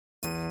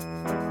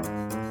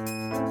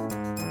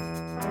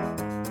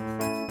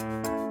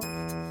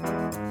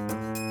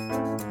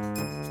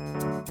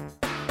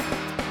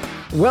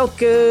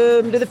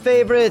Welcome to The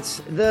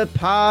Favorites, the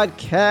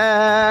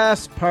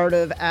podcast, part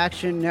of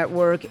Action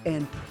Network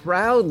and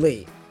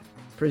proudly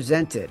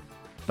presented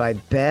by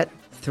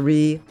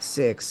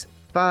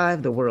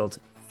Bet365, the world's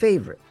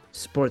favorite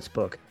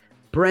sportsbook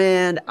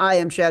brand. I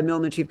am Chad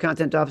Millman, Chief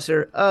Content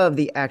Officer of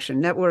the Action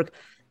Network.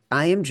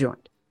 I am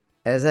joined,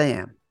 as I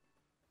am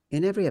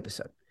in every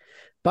episode,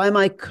 by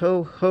my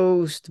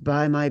co-host,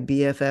 by my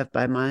BFF,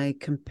 by my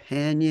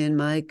companion,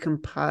 my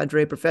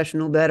compadre,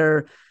 professional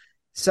bettor,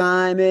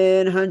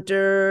 Simon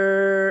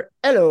Hunter.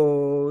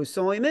 Hello,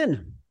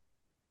 Simon.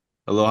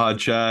 Aloha,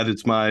 Chad.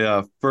 It's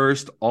my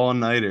first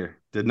all-nighter.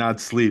 Did not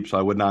sleep, so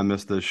I would not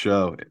miss this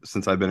show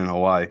since I've been in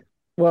Hawaii.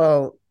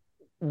 Well,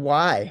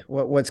 why?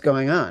 What's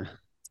going on?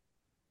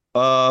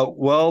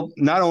 Well,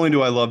 not only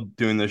do I love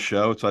doing this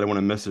show, so I don't want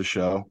to miss this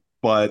show,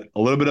 but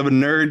a little bit of a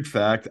nerd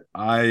fact,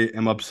 I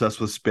am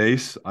obsessed with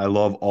space. I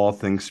love all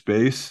things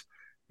space.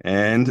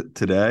 And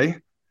today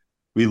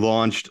we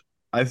launched,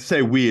 I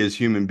say we as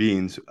human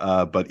beings,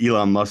 but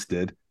Elon Musk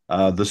did,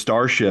 the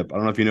Starship. I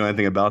don't know if you know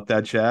anything about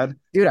that, Chad.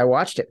 Dude, I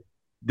watched it.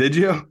 Did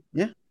you?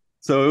 Yeah.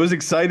 So it was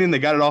exciting. They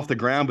got it off the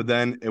ground, but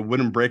then it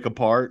wouldn't break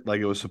apart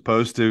like it was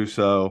supposed to.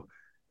 So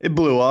it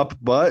blew up.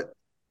 But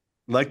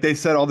like they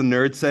said, all the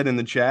nerds said in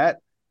the chat,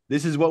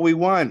 this is what we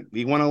want.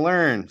 We want to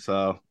learn.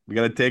 So we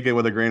got to take it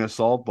with a grain of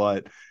salt.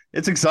 But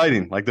it's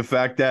exciting. Like the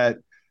fact that,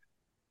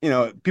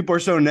 people are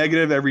so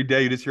negative every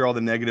day. You just hear all the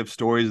negative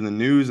stories in the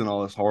news and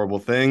all those horrible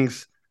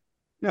things.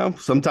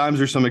 Sometimes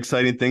there's some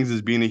exciting things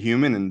as being a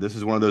human. And this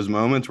is one of those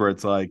moments where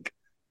it's like,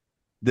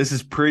 this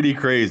is pretty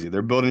crazy.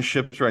 They're building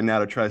ships right now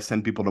to try to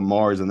send people to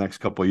Mars in the next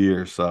couple of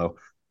years. So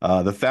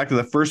the fact that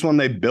the first one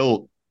they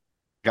built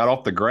got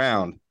off the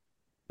ground,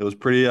 it was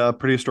pretty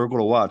historical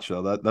to watch.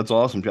 So that's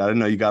awesome. I didn't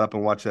know you got up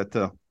and watched that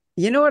too.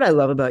 You know what I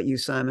love about you,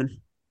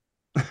 Simon?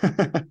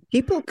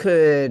 People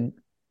could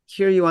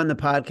hear you on the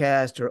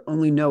podcast or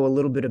only know a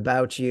little bit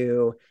about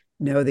you,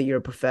 know that you're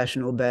a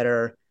professional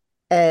bettor,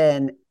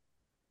 and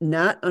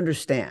not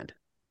understand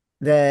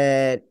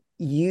that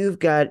you've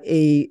got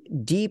a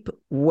deep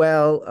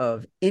well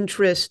of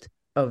interest,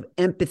 of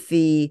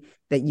empathy,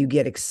 that you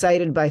get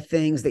excited by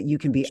things, that you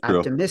can be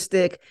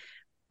optimistic.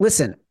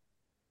 Listen,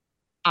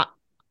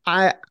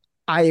 I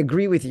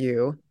agree with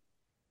you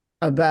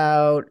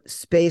about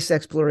space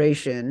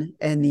exploration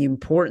and the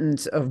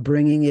importance of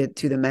bringing it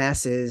to the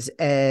masses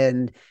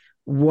and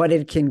what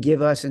it can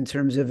give us in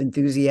terms of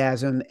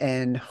enthusiasm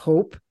and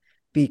hope,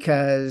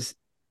 because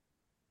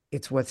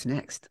it's what's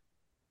next.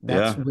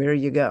 That's where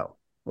you go.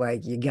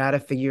 Like, you got to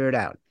figure it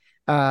out.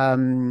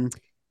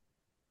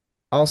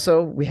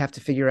 Also, we have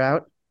to figure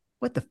out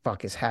what the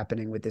fuck is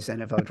happening with this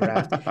NFL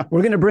draft.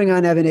 We're going to bring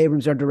on Evan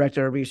Abrams, our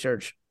director of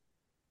research,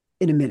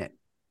 in a minute.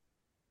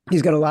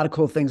 He's got a lot of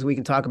cool things we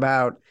can talk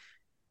about.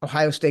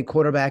 Ohio State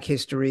quarterback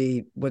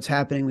history, what's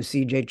happening with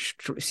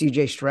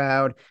CJ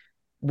Stroud,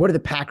 what are the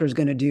Packers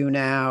going to do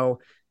now,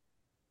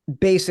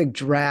 basic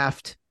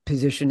draft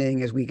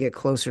positioning as we get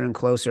closer and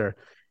closer.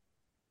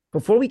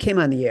 Before we came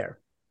on the air,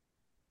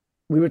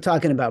 we were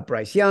talking about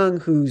Bryce Young,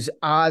 whose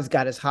odds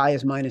got as high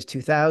as minus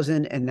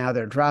 2,000, and now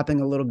they're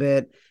dropping a little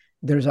bit.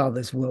 There's all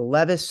this Will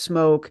Levis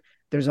smoke.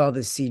 There's all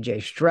this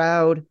CJ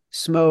Stroud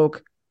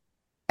smoke.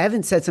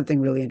 Evan said something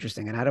really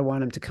interesting, and I don't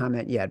want him to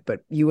comment yet,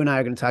 but you and I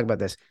are going to talk about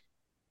this.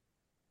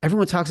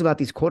 Everyone talks about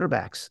these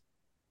quarterbacks: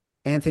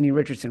 Anthony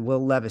Richardson,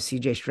 Will Levis,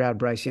 CJ Stroud,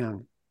 Bryce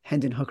Young,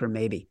 Hendon Hooker,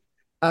 maybe.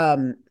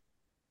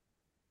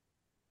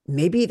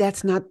 Maybe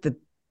that's not the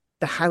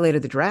highlight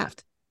of the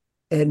draft,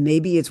 and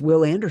maybe it's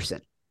Will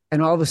Anderson.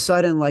 And all of a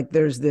sudden, like,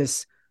 there's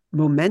this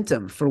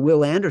momentum for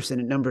Will Anderson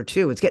at number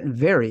 2. It's getting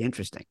very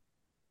interesting.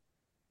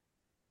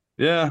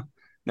 Yeah.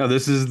 No,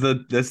 this is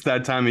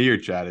that time of year,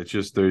 Chad. It's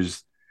just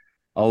there's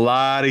a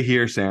lot of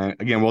hearsay.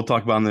 Again, we'll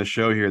talk about on this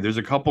show here. There's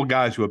a couple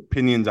guys who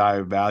opinions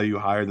I value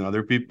higher than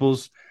other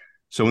people's.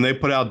 So when they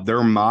put out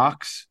their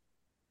mocks,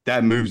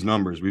 that moves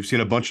numbers. We've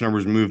seen a bunch of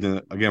numbers moved.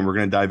 And again, we're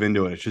going to dive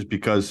into it. It's just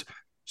because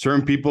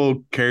certain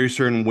people carry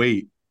certain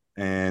weight,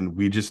 and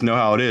we just know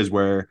how it is,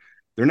 where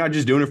they're not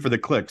just doing it for the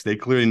clicks. They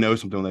clearly know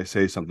something when they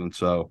say something.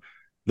 So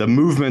the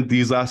movement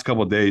these last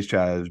couple of days,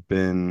 Chad, has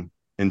been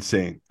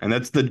insane. And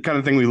that's the kind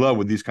of thing we love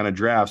with these kind of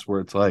drafts, where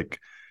it's like,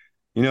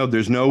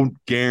 there's no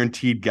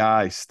guaranteed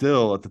guy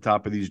still at the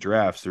top of these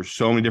drafts. There's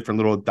so many different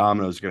little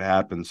dominoes that could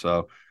happen.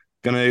 So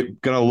gonna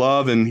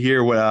love and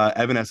hear what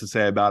Evan has to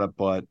say about it.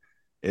 But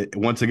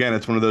once again,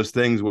 it's one of those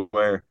things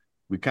where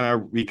we kind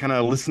of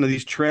listen to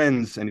these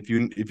trends. And if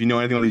you know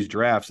anything about these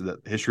drafts,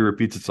 that history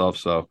repeats itself.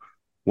 So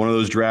one of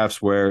those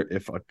drafts where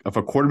if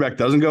a quarterback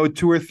doesn't go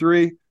 2 or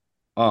 3,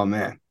 oh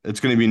man, it's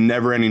going to be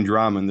never-ending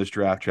drama in this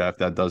draft if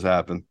that does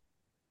happen.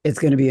 It's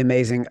going to be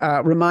amazing.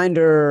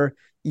 Reminder,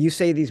 you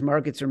say these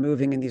markets are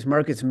moving, and these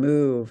markets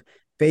move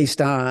based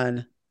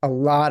on a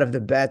lot of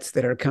the bets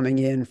that are coming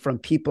in from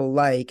people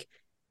like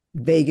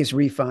Vegas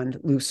Refund,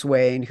 Luke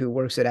Swain, who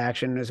works at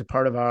Action as a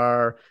part of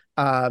our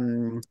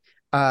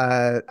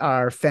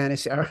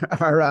fantasy,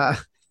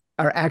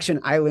 our Action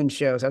Island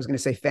shows. I was going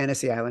to say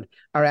Fantasy Island.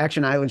 Our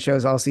Action Island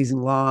shows all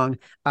season long.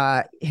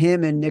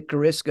 Him and Nick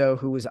Garisco,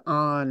 who was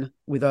on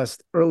with us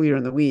earlier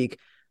in the week,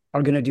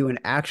 are going to do an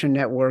Action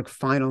Network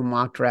final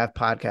mock draft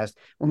podcast.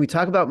 When we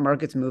talk about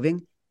markets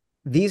moving,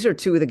 these are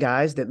two of the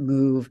guys that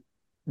move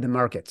the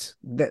markets.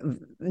 That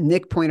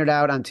Nick pointed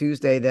out on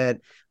Tuesday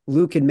that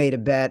Luke had made a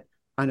bet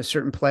on a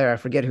certain player. I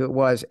forget who it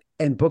was.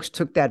 And books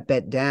took that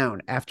bet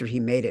down after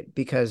he made it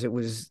because it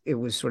was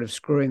sort of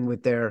screwing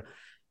with their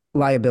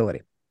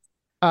liability.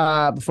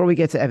 Before we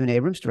get to Evan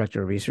Abrams,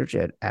 Director of Research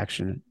at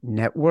Action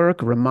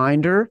Network,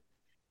 reminder,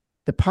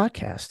 the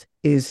podcast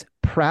is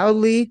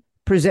proudly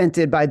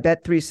presented by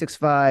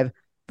Bet365,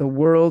 the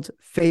world's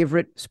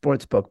favorite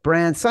sportsbook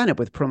brand. Sign up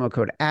with promo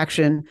code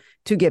ACTION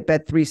to get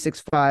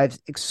Bet365's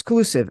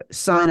exclusive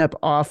sign-up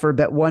offer.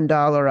 Bet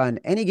 $1 on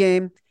any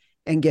game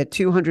and get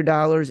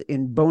 $200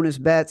 in bonus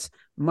bets.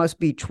 Must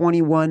be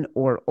 21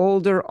 or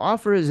older.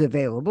 Offer is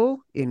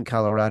available in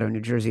Colorado,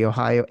 New Jersey,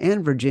 Ohio,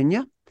 and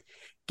Virginia.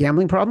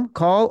 Gambling problem?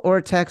 Call or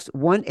text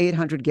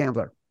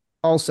 1-800-GAMBLER.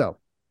 Also,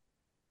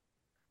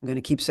 I'm going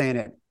to keep saying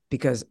it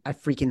because I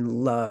freaking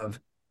love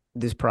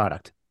this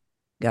product.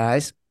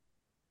 Guys,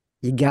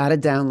 you got to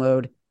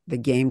download the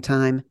Game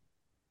Time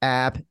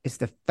app. It's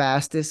the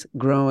fastest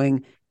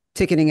growing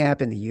ticketing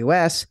app in the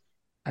US.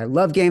 I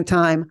love Game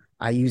Time.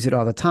 I use it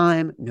all the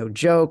time. No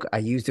joke. I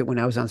used it when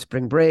I was on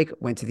spring break,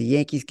 went to the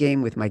Yankees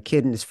game with my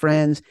kid and his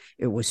friends.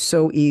 It was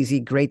so easy.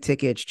 Great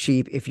tickets,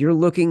 cheap. If you're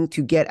looking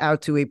to get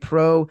out to a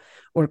pro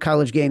or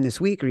college game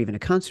this week or even a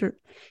concert,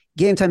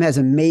 Game Time has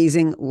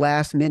amazing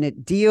last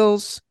minute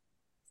deals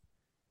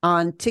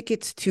on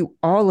tickets to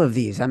all of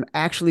these. I'm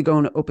actually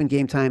going to open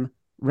Game Time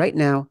right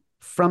now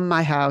from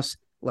my house.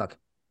 Look,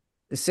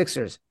 the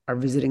Sixers are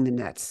visiting the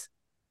Nets.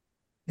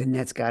 The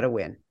Nets got to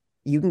win.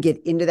 You can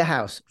get into the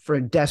house for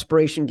a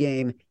desperation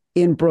game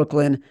in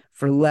Brooklyn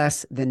for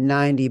less than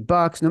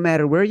 $90. No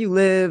matter where you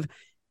live,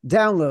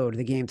 download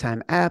the Game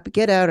Time app,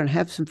 get out and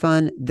have some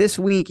fun. This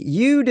week,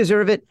 you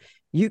deserve it.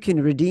 You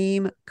can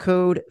redeem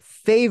code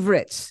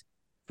FAVORITES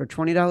for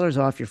 $20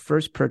 off your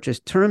first purchase.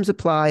 Terms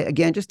apply.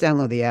 Again, just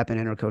download the app and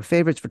enter code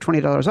FAVORITES for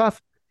 $20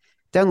 off.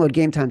 Download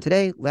Game Time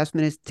today. Last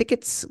minute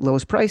tickets,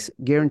 lowest price,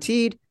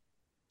 guaranteed.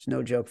 It's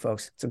no joke,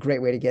 folks. It's a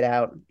great way to get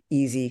out.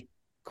 Easy,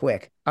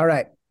 quick. All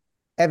right.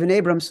 Evan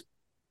Abrams,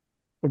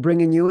 we're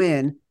bringing you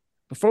in.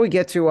 Before we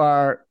get to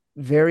our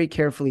very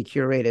carefully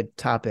curated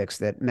topics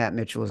that Matt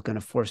Mitchell is going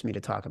to force me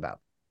to talk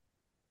about.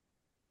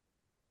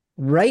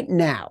 Right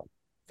now,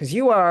 because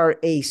you are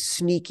a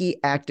sneaky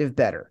active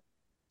bettor,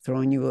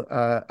 throwing you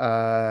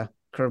a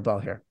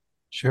curveball here.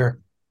 Sure.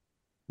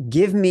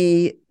 Give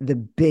me the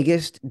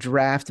biggest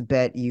draft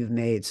bet you've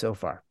made so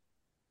far.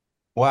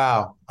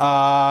 Wow.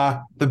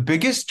 The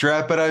biggest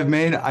draft bet I've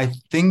made, I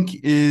think,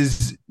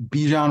 is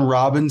Bijan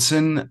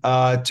Robinson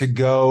to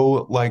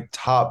go like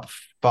top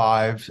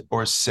 5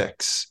 or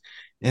 6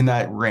 in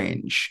that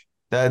range.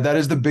 That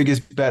is the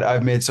biggest bet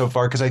I've made so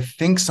far because I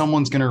think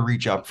someone's going to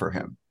reach up for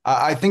him.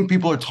 I think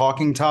people are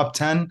talking top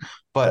 10,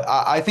 but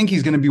I think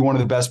he's going to be one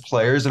of the best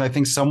players. And I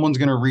think someone's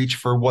going to reach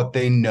for what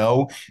they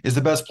know is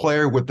the best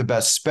player with the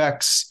best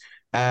specs.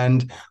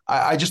 And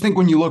I just think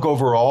when you look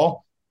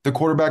overall, the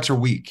quarterbacks are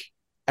weak.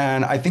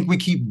 And I think we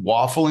keep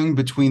waffling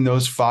between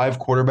those 5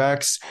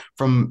 quarterbacks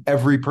from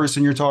every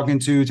person you're talking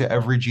to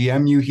every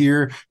GM you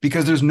hear,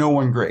 because there's no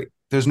one great.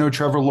 There's no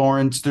Trevor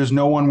Lawrence. There's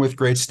no one with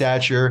great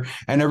stature.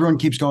 And everyone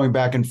keeps going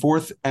back and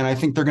forth. And I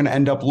think they're going to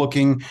end up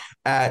looking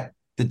at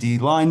the D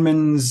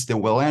linemans, the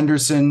Will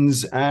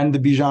Andersons, and the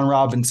Bijan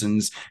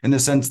Robinsons in the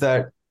sense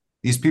that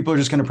these people are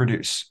just going to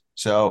produce.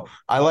 So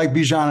I like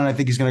Bijan, and I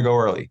think he's going to go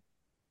early.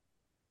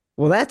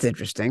 Well, that's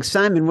interesting.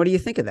 Simon, what do you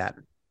think of that?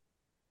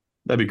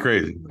 That'd be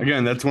crazy.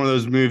 Again, that's one of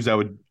those moves that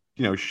would,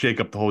 shake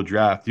up the whole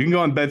draft. You can go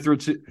on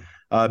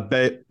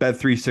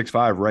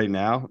Bet365 right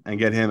now and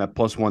get him at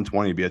plus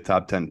 120, be a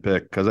top 10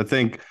 pick. Because I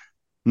think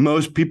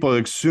most people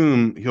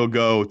assume he'll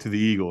go to the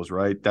Eagles,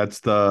 right? That's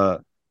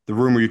the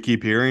rumor you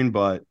keep hearing,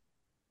 but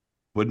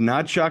would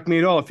not shock me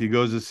at all if he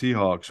goes to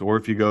Seahawks or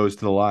if he goes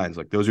to the Lions.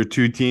 Like, those are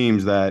two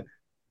teams that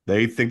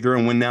they think they're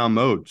in win now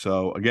mode.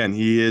 So again,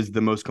 he is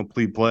the most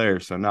complete player.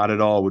 So not at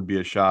all would be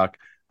a shock.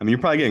 I mean, you're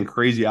probably getting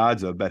crazy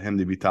odds of bet him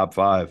to be top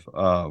 5.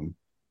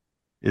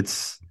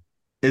 Is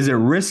it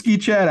risky,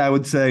 Chad? I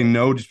would say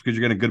no, just because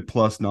you're getting a good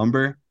plus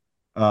number.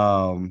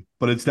 But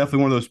it's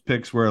definitely one of those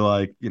picks where,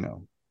 like,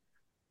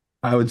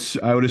 I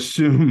would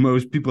assume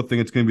most people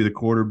think it's going to be the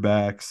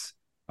quarterbacks,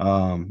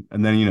 and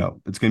then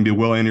it's going to be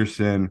Will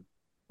Anderson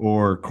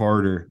or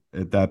Carter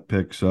at that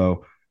pick.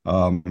 So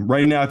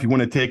right now, if you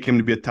want to take him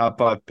to be a top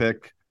 5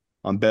 pick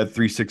on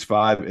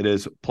Bet365, it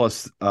is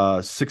plus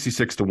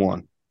 66 to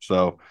 1.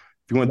 So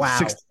if you want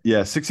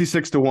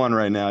 66 to 1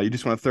 right now, you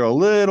just want to throw a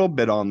little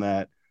bit on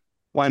that.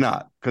 Why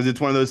not? Because it's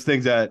one of those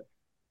things that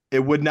it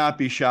would not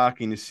be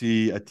shocking to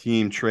see a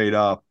team trade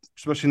up,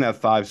 especially in that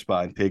 5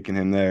 spot, and taking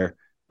him there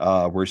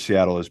where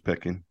Seattle is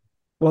picking.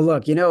 Well,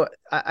 look,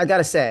 I got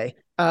to say,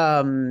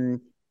 right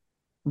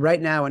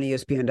now on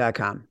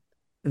ESPN.com,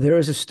 there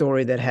is a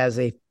story that has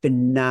a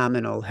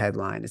phenomenal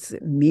headline. It's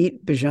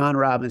Meet Bijan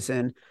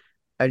Robinson,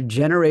 a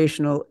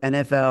generational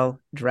NFL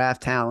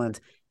draft talent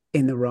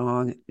in the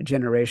wrong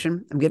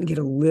generation. I'm going to get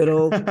a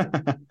little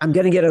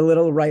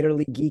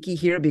writerly geeky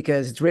here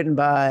because it's written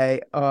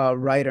by a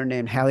writer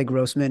named Hallie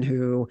Grossman,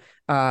 who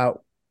I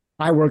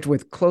worked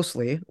with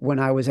closely when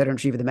I was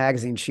editor-in-chief of the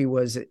magazine. She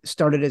was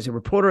started as a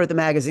reporter at the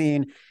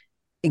magazine,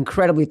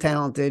 incredibly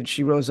talented.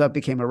 She rose up,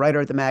 became a writer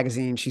at the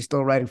magazine. She's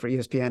still writing for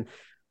ESPN.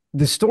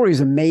 The story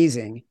is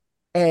amazing,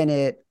 and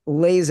it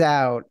lays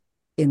out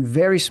in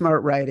very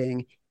smart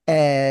writing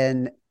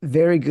and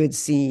very good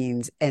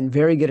scenes and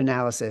very good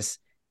analysis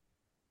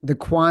the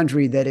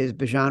quandary that is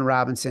Bijan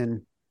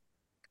Robinson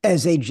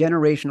as a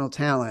generational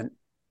talent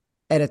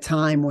at a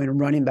time when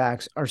running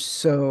backs are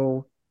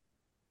so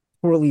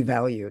poorly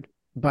valued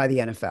by the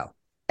NFL.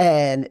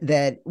 And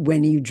that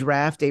when you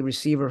draft a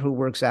receiver who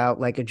works out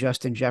like a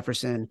Justin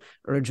Jefferson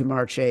or a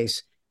Jamar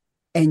Chase,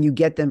 and you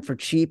get them for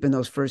cheap in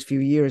those first few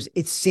years,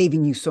 it's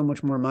saving you so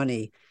much more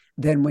money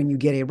than when you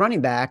get a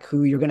running back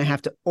who you're going to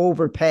have to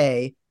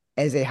overpay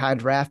as a high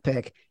draft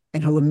pick,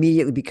 and he'll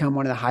immediately become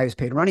one of the highest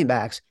paid running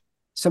backs.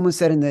 Someone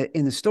said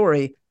in the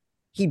story,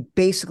 he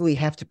basically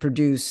have to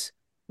produce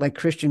like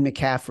Christian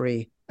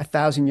McCaffrey,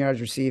 1,000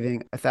 yards receiving,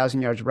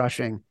 1,000 yards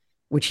rushing,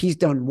 which he's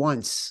done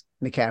once,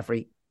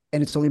 McCaffrey,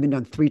 and it's only been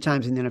done 3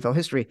 times in the NFL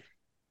history.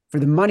 For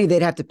the money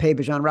they'd have to pay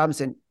Bijan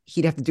Robinson,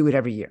 he'd have to do it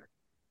every year.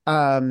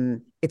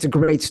 It's a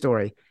great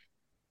story.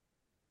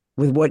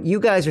 With what you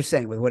guys are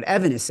saying, with what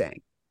Evan is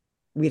saying,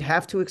 we'd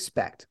have to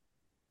expect,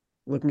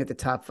 looking at the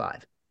top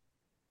 5,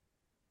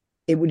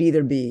 it would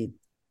either be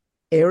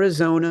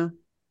Arizona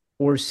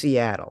or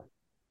Seattle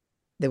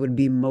that would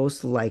be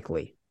most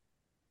likely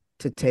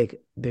to take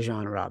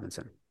Bijan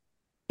Robinson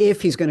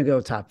if he's going to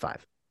go top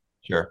 5.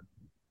 Sure.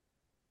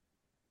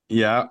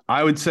 Yeah,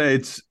 I would say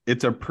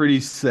it's a pretty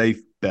safe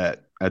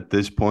bet at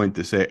this point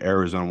to say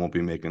Arizona won't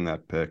be making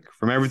that pick.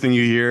 From everything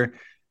you hear,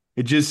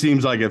 it just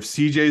seems like if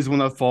CJ is the one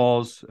that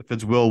falls, if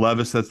it's Will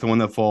Levis that's the one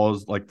that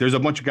falls, like there's a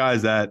bunch of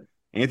guys that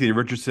Anthony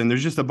Richardson,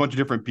 there's just a bunch of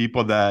different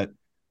people that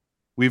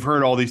we've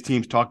heard all these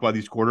teams talk about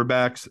these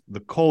quarterbacks. The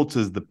Colts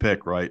is the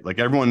pick, right? Like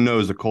everyone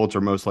knows the Colts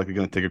are most likely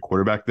going to take a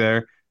quarterback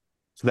there.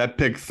 So that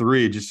pick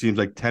 3, it just seems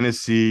like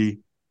Tennessee,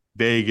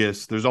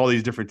 Vegas, there's all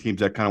these different teams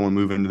that kind of want to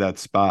move into that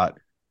spot,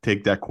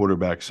 take that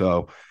quarterback.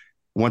 So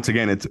once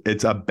again,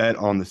 it's a bet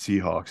on the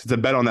Seahawks. It's a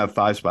bet on that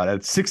 5 spot. At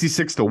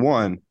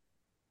 66-1,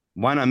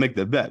 why not make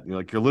the bet?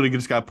 You're literally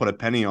just got to put a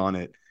penny on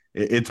it.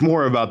 It's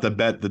more about the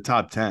bet, the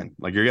top 10.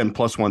 Like you're getting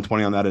plus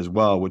 120 on that as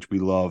well, which we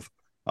love.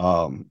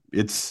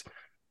 It's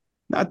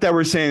not that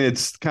we're saying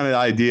it's kind of the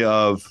idea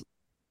of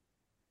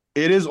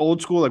it is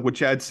old school, like what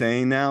Chad's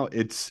saying now.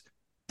 It's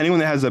anyone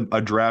that has a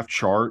draft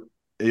chart,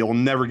 you'll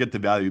never get the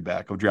value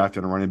back of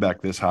drafting a running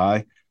back this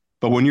high.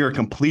 But when you're a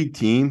complete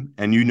team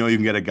and you know you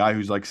can get a guy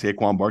who's like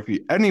Saquon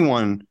Barkley,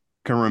 anyone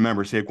can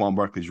remember Saquon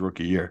Barkley's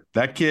rookie year.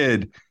 That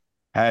kid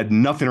had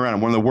nothing around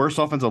him. One of the worst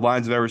offensive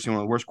lines I've ever seen,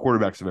 one of the worst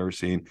quarterbacks I've ever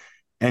seen,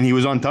 and he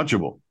was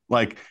untouchable.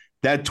 Like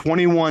that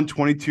 21,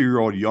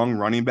 22-year-old young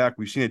running back,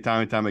 we've seen it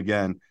time and time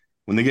again.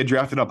 When they get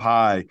drafted up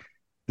high,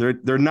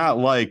 they're not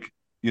like,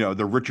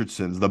 the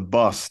Richardsons, the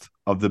bust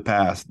of the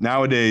past.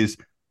 Nowadays,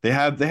 they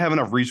have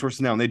enough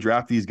resources now, and they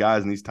draft these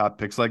guys and these top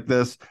picks like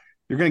this.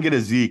 You're going to get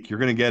a Zeke. You're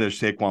going to get a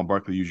Saquon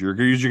Barkley usually.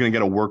 You're usually going to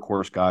get a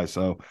workhorse guy.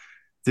 So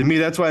to me,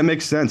 that's why it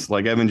makes sense.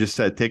 Like Evan just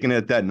said, taking it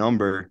at that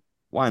number,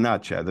 why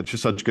not, Chad? That's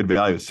just such good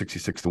value,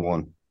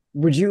 66-1.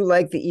 Would you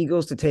like the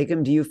Eagles to take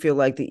him? Do you feel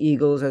like the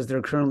Eagles, as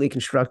they're currently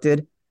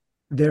constructed,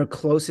 they're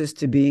closest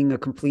to being a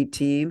complete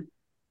team?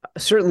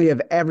 Certainly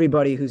of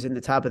everybody who's in the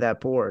top of that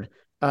board.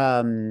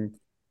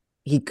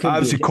 He could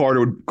obviously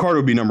Carter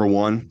would be number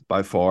 1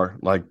 by far.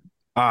 Like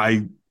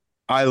I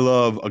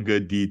love a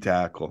good D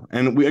tackle.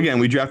 And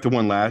we drafted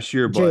one last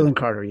year. But Jalen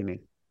Carter, you mean?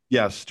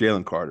 Yes,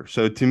 Jalen Carter.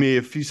 So to me,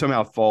 if he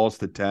somehow falls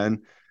to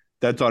 10,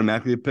 that's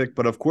automatically a pick.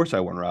 But of course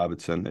I want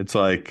Robinson. It's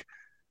like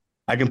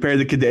I compare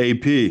the kid to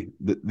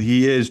AP.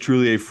 He is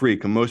truly a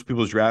freak. And most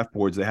people's draft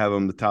boards, they have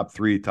him the top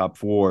 3, top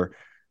 4.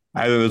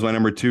 I have him as my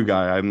number 2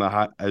 guy.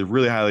 I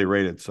really highly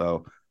rated.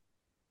 So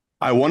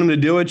I want him to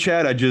do it,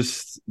 Chad.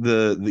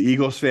 The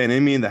Eagles fan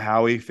in me and the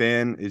Howie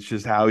fan, it's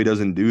just Howie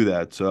doesn't do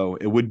that. So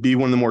it would be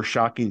one of the more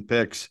shocking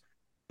picks.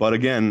 But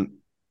again,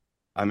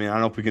 I don't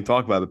know if we can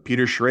talk about it, but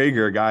Peter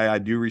Schrager, a guy I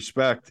do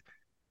respect,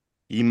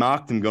 he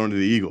mocked him going to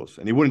the Eagles.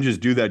 And he wouldn't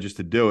just do that just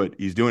to do it.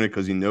 He's doing it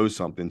because he knows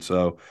something.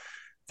 So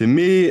to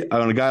me,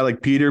 a guy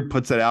like Peter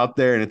puts that out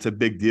there, and it's a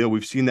big deal.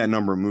 We've seen that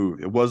number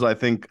move. It was, I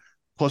think,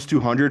 plus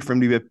 200 for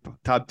him to be a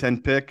top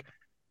 10 pick.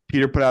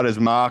 Peter put out his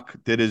mock,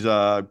 did his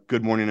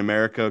Good Morning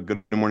America,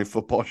 Good Morning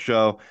Football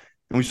show,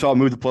 and we saw it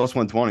move to plus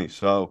 120.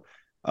 So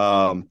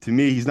to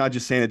me, he's not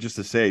just saying it just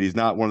to say it. He's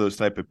not one of those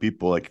type of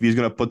people. Like if he's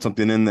going to put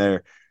something in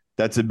there,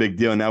 that's a big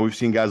deal. Now we've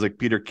seen guys like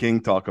Peter King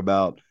talk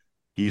about,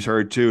 he's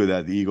heard too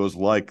that the Eagles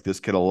like this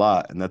kid a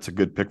lot, and that's a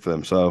good pick for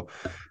them. So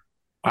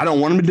I don't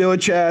want him to do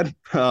it, Chad,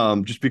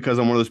 just because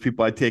I'm one of those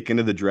people I take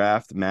into the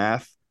draft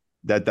math.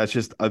 That's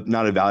just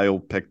not a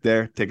valuable pick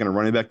there. Taking a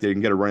running back there, you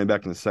can get a running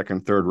back in the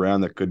 2nd, 3rd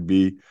round that could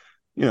be,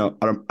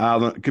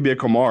 it could be a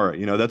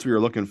Kamara. That's what you're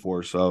looking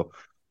for. So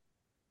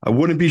I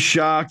wouldn't be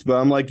shocked, but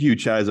I'm like you,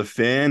 Chad. As a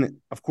fan,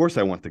 of course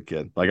I want the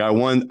kid. Like I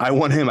want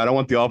him. I don't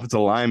want the offensive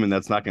lineman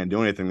that's not going to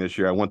do anything this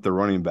year. I want the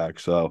running back.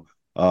 So,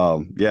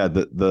 yeah,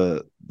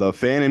 the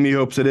fan in me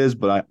hopes it is,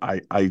 but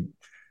I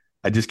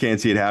just can't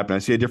see it happen. I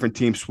see a different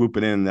team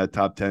swooping in that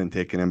top 10 and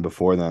taking him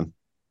before them.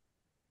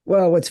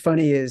 Well, what's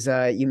funny is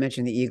you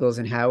mentioned the Eagles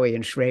and Howie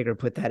and Schrager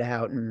put that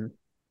out, and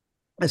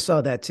I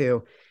saw that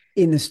too.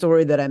 In the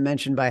story that I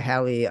mentioned by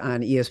Howie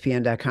on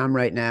ESPN.com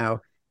right now,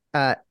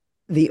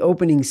 the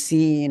opening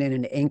scene and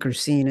an anchor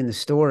scene in the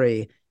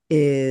story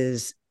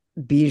is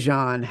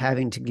Bijan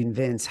having to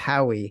convince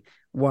Howie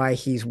why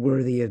he's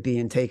worthy of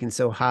being taken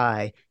so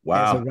high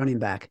as a Wow. running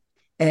back.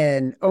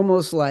 And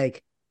almost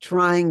like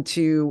trying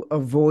to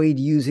avoid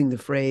using the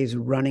phrase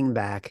running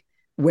back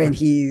when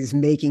he's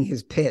making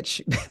his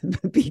pitch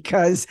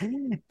because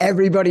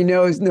everybody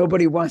knows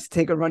nobody wants to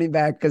take a running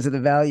back because of the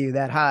value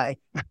that high.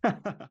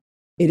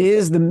 It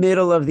is the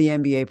middle of the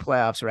NBA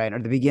playoffs, right? Or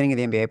the beginning of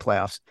the NBA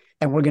playoffs.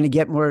 And we're going to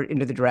get more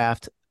into the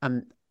draft.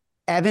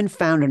 Evan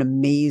found an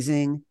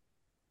amazing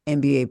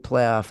NBA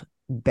playoff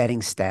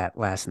betting stat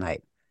last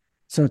night.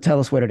 So tell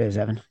us what it is,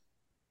 Evan.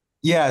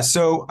 Yeah,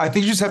 so I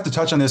think you just have to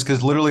touch on this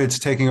because literally it's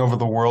taking over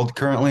the world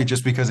currently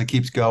just because it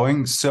keeps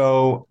going.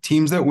 So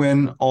teams that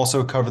win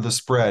also cover the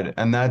spread,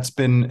 and that's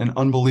been an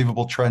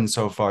unbelievable trend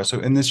so far. So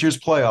in this year's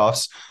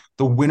playoffs,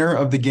 the winner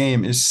of the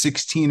game is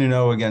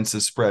 16-0 against the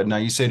spread. Now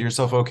you say to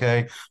yourself,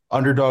 okay,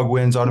 underdog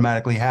wins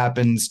automatically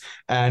happens,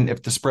 and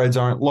if the spreads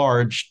aren't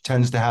large,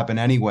 tends to happen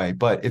anyway.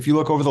 But if you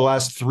look over the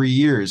last 3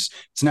 years,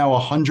 it's now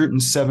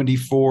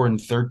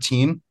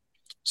 174-13.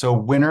 So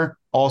winner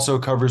also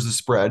covers the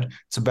spread.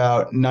 It's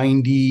about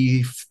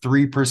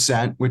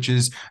 93%, which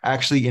is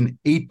actually an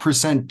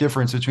 8%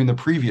 difference between the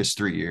previous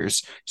 3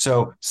 years.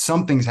 So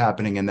something's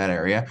happening in that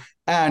area.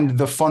 And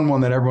the fun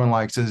one that everyone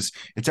likes is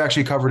it's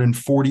actually covered in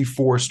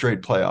 44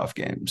 straight playoff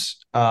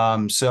games.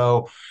 And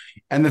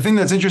the thing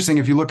that's interesting,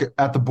 if you look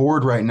at the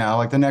board right now,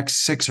 like the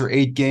next 6 or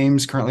 8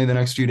 games, currently the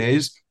next few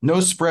days, no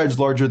spreads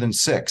larger than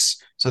 6.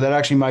 So that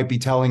actually might be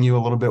telling you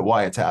a little bit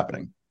why it's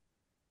happening.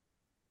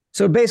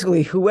 So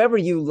basically, whoever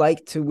you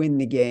like to win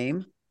the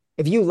game,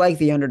 if you like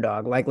the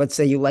underdog, like let's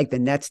say you like the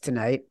Nets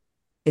tonight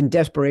in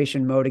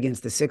desperation mode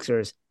against the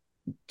Sixers,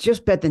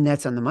 just bet the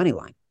Nets on the money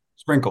line.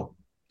 Sprinkle.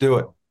 Do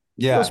it. Go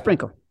Yeah.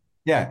 sprinkle.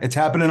 Yeah, it's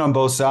happening on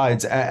both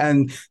sides.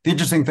 And the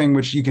interesting thing,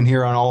 which you can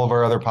hear on all of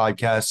our other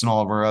podcasts and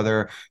all of our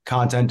other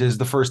content, is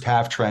the first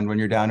half trend when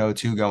you're down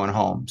 0-2 going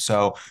home.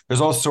 So there's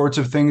all sorts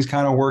of things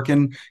kind of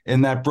working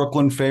in that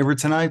Brooklyn favor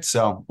tonight.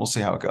 So we'll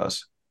see how it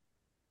goes.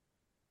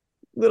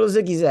 Little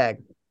ziggy zag.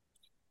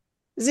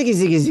 Ziggy,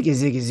 ziggy, ziggy,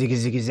 ziggy, ziggy,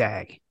 ziggy,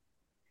 zag.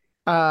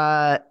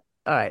 All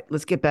right,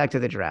 let's get back to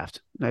the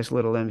draft. Nice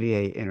little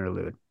NBA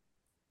interlude.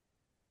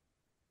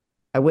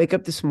 I wake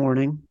up this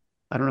morning.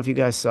 I don't know if you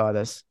guys saw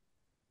this,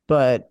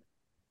 but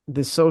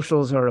the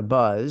socials are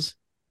abuzz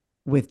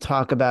with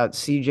talk about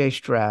CJ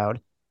Stroud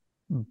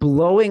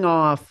blowing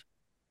off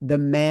the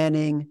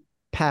Manning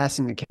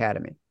Passing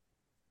Academy.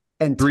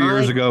 And 3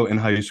 years ago in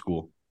high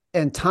school.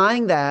 And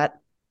tying that,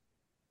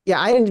 yeah,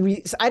 I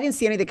didn't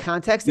see any of the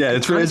context. Yeah,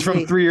 it's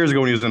from 3 years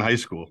ago when he was in high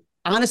school.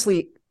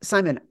 Honestly,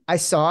 Simon, I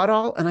saw it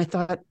all and I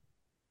thought,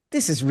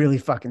 this is really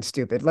fucking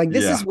stupid. Like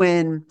this is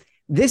when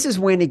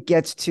it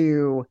gets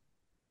to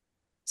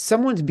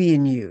someone's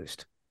being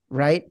used,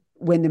 right?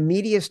 When the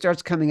media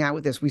starts coming out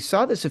with this. We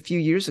saw this a few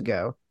years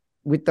ago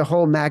with the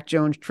whole Mac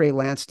Jones, Trey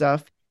Lance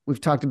stuff.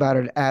 We've talked about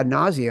it ad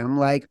nauseum.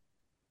 Like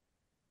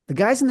the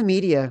guys in the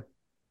media,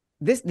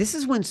 this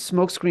is when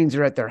smokescreens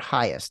are at their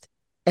highest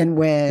and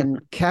when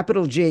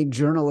capital J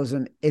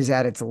journalism is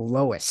at its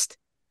lowest,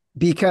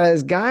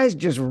 because guys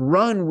just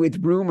run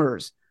with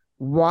rumors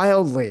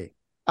wildly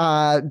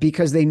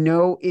because they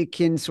know it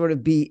can sort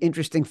of be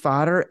interesting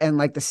fodder, and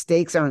like the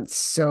stakes aren't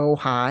so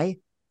high,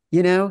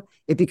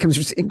 it becomes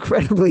just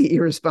incredibly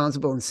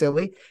irresponsible and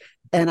silly.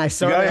 And I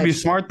saw you gotta be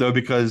smart though,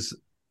 because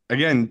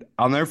again,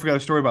 I'll never forget a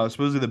story about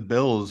supposedly the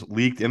Bills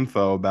leaked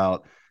info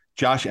about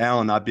Josh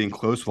Allen not being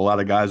close with a lot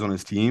of guys on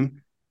his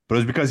team, but it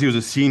was because he was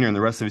a senior and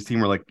the rest of his team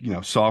were like,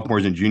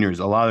 sophomores and juniors.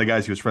 A lot of the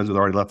guys he was friends with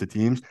already left the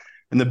teams.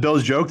 And the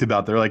Bills joked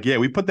about, they're like, yeah,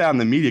 we put that in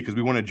the media because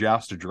we wanted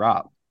Josh to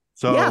drop.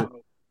 So yeah,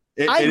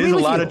 it is a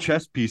lot of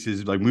chess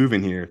pieces like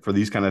moving here for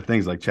these kind of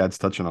things like Chad's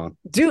touching on.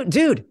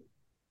 Dude,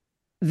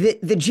 the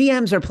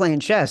GMs are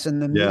playing chess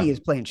and the media is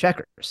playing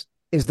checkers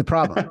is the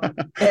problem.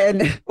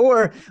 And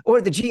or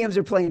the GMs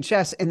are playing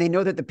chess and they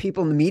know that the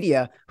people in the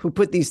media who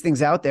put these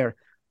things out there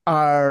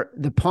are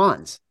the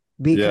pawns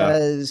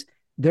because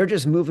they're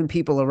just moving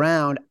people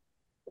around.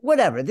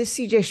 Whatever. This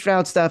CJ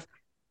Stroud stuff,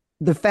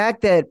 the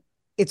fact that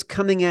it's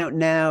coming out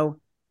now,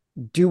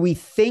 do we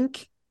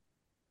think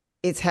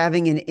it's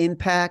having an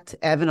impact,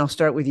 Evan, I'll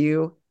start with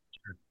you,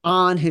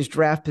 on his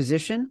draft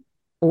position?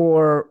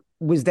 Or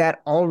was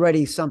that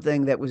already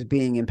something that was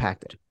being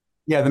impacted?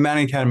 Yeah, the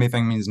Manning Academy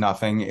thing means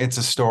nothing. It's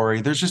a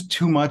story. There's just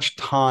too much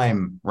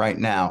time right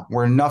now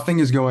where nothing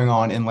is going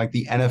on in like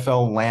the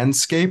NFL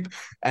landscape.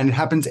 And it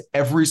happens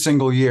every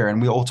single year.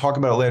 And we'll talk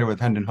about it later with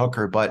Hendon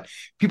Hooker, but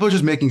people are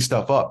just making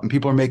stuff up and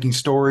people are making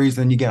stories.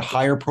 Then you get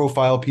higher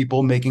profile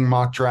people making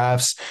mock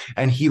drafts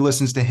and he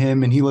listens to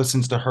him and he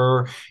listens to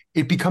her.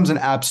 It becomes an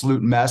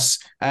absolute mess.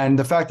 And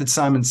the fact that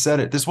Simon said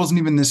it, this wasn't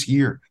even this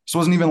year. This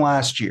wasn't even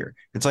last year.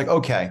 It's like,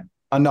 okay,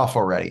 enough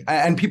already.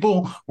 And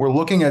people were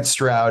looking at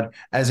Stroud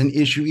as an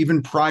issue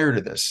even prior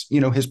to this. You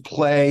know, his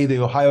play, the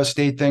Ohio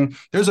State thing.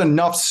 There's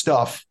enough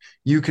stuff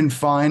you can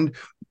find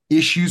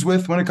issues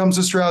with when it comes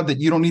to Stroud that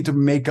you don't need to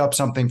make up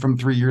something from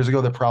 3 years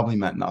ago that probably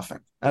meant nothing.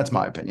 That's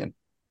my opinion.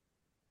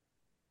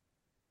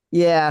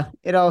 Yeah,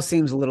 it all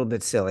seems a little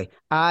bit silly.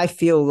 I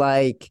feel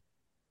like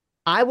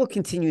I will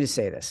continue to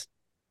say this.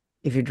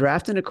 If you're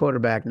drafting a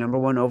quarterback number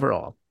one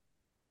overall,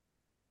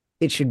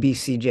 it should be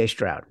CJ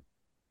Stroud.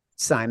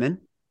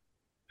 Simon,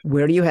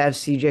 where do you have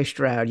CJ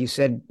Stroud? You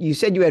said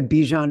you had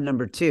Bijan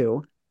number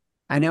two.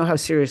 I know how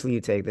seriously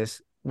you take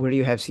this. Where do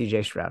you have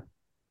CJ Stroud?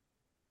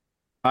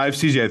 I have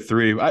CJ at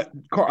 3.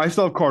 I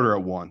still have Carter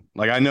at 1.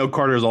 Like, I know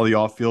Carter is all the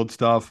off-field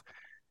stuff,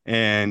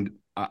 and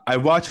I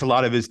watched a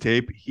lot of his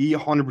tape. He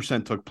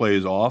 100% took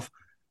plays off,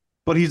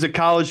 but he's a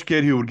college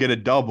kid who would get a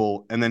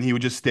double, and then he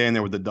would just stand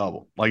there with the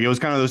double. Like, it was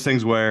kind of those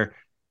things where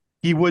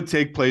he would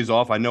take plays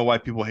off. I know why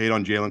people hate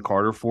on Jalen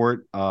Carter for it.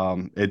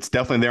 It's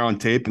definitely there on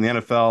tape. In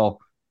the NFL,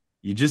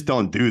 you just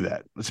don't do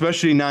that,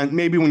 especially not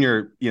maybe when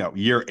you're,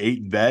 year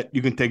 8 vet,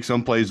 you can take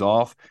some plays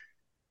off.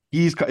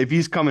 If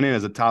he's coming in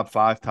as a top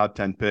 5, top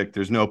 10 pick,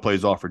 there's no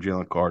plays off for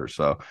Jalen Carter.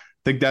 So I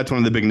think that's one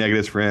of the big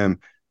negatives for him.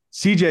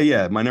 CJ,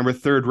 yeah, my number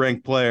 3rd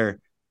ranked player.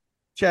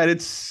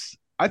 Chad,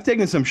 I've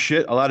taken some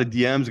shit, a lot of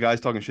DMs, guys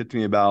talking shit to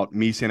me about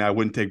me saying I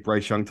wouldn't take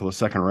Bryce Young till the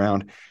 2nd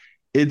round.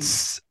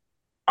 It's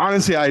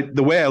honestly,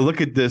 the way I look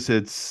at this,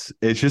 it's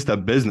just a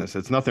business.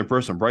 It's nothing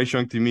personal. Bryce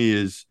Young to me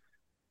is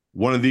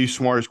one of the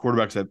smartest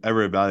quarterbacks I've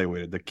ever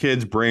evaluated. The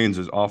kid's brains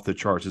is off the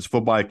charts. His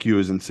football IQ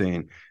is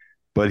insane,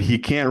 but he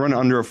can't run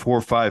under a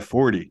 4.5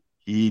 40.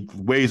 He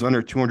weighs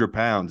under 200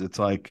 pounds. It's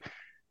like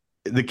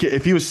the kid,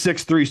 if he was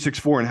 6'3",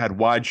 6'4", and had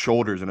wide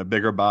shoulders and a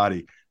bigger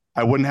body,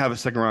 I wouldn't have a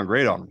 2nd round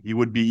grade on him. He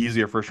would be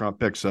easily a 1st round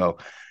pick. So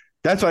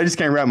that's why I just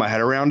can't wrap my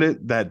head around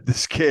it, that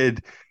this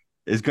kid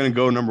is going to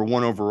go number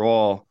 1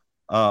 overall.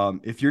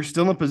 If you're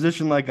still in a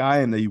position like I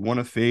am that you want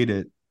to fade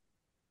it,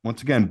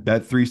 once again,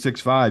 bet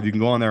 365. You can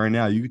go on there right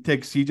now. You can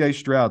take CJ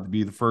Stroud to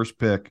be the 1st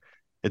pick.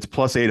 It's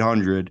plus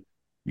 800.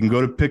 You can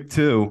go to pick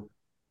 2.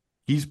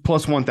 He's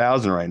plus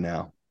 1,000 right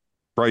now.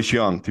 Bryce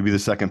Young to be the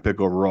 2nd pick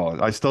overall.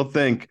 I still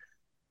think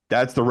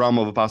that's the realm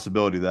of a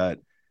possibility that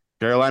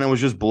Carolina was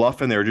just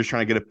bluffing. They were just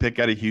trying to get a pick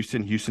out of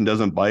Houston. Houston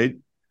doesn't bite.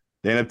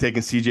 They end up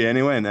taking CJ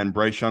anyway, and then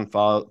Bryce Young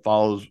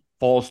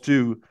falls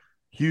to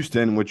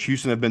Houston, which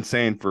Houston have been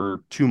saying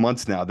for 2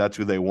 months now. That's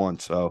who they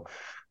want. So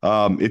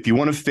if you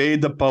want to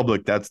fade the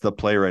public, that's the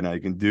play right now.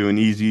 You can do an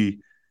easy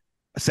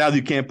 – sadly,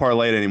 you can't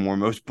parlay it anymore.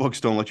 Most books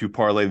don't let you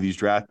parlay these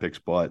draft picks,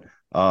 but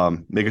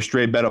make a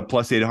straight bet of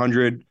plus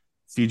 800.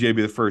 CJ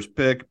be the 1st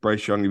pick.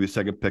 Bryce Young be the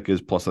 2nd pick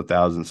is plus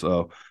 1,000.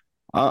 So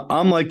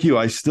I'm like you.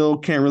 I still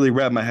can't really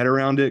wrap my head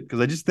around it because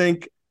I just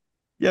think,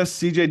 yes,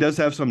 CJ does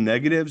have some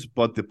negatives,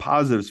 but the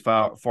positives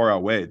far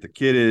outweigh. The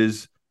kid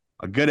is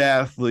a good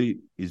athlete.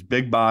 He's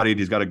big-bodied.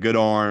 He's got a good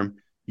arm.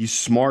 He's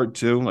smart,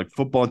 too. Like,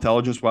 football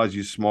intelligence-wise,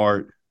 he's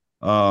smart.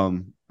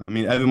 Evan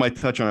might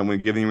touch on it when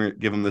give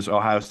him this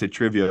Ohio State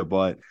trivia,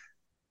 but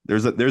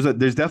there's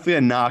definitely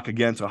a knock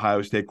against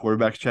Ohio State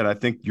quarterbacks, Chad. I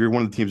think you're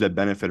one of the teams that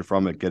benefited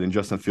from it, getting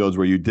Justin Fields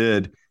where you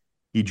did.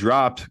 He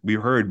dropped, we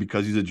heard,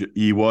 because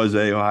he was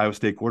a Ohio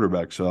State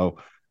quarterback. So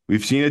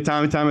we've seen it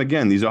time and time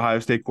again. These Ohio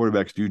State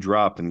quarterbacks do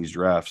drop in these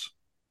drafts.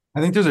 I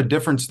think there's a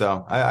difference,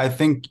 though. I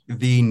think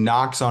the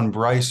knocks on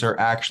Bryce are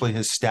actually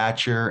his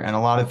stature and a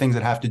lot of things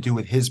that have to do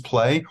with his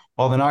play,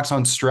 while the knocks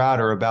on Stroud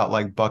are about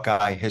like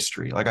Buckeye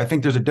history. Like, I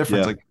think there's a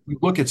difference. Yeah. Like, you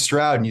look at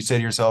Stroud and you say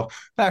to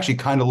yourself, that actually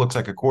kind of looks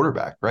like a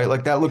quarterback, right?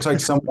 Like, that looks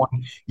like someone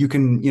you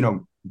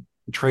can,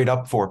 trade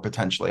up for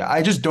potentially.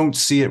 I just don't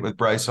see it with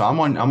Bryce. So I'm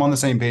on the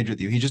same page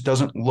with you. He just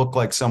doesn't look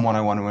like someone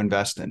I want to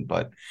invest in.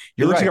 But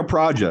He looks like a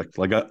project,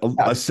 like a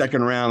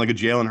 2nd round, like a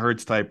Jalen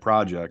Hurts type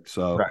project.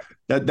 So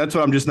that's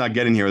what I'm just not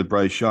getting here with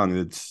Bryce Young.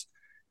 It's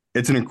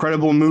an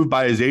incredible move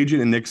by his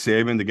agent and Nick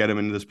Saban to get him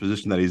into this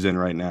position that he's in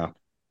right now.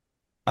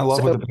 I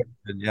love what the Bears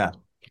did. Yeah.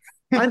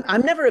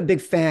 I'm never a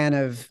big fan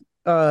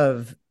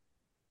of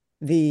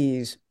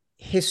these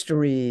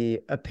history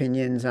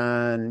opinions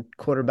on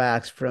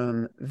quarterbacks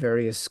from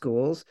various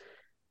schools.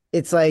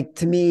 It's like,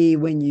 to me,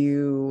 when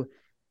you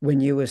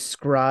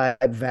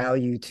ascribe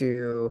value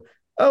to,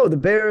 the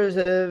Bears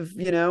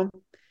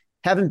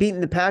haven't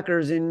beaten the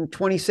Packers in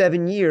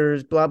 27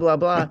 years, blah, blah,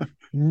 blah.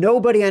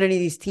 Nobody on any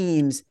of these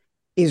teams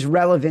is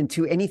relevant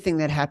to anything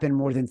that happened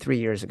more than 3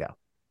 years ago.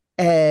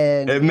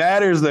 And it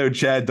matters though,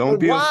 Chad. Don't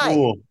be a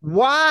fool.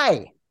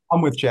 Why?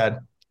 I'm with Chad.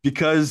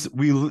 Because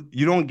you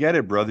don't get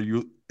it, brother.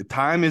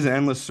 Time is an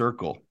endless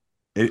circle.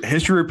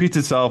 History repeats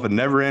itself and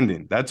never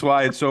ending. That's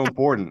why it's so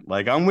important.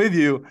 Like, I'm with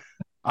you.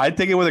 I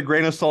take it with a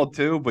grain of salt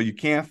too, but you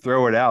can't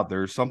throw it out.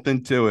 There's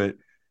something to it.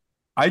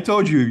 I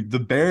told you the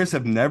Bears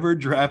have never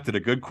drafted a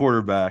good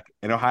quarterback,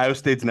 and Ohio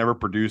State's never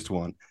produced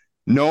one.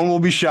 No one will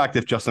be shocked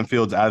if Justin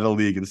Fields out of the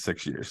league in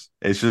 6 years.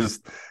 It's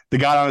just the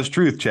God honest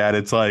truth, Chad.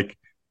 It's like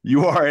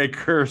you are a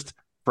cursed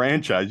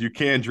franchise. You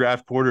can't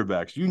draft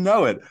quarterbacks. You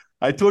know it.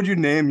 I told you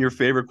name your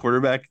favorite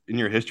quarterback in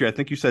your history. I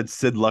think you said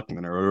Sid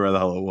Luckman or whatever the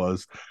hell it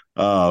was.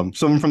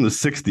 Someone from the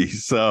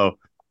 60s. So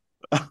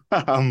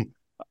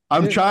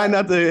I'm trying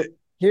not to.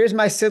 Here's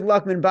my Sid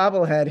Luckman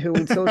bobblehead, who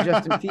until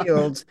Justin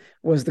Fields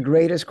was the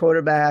greatest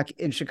quarterback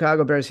in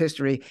Chicago Bears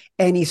history,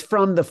 and he's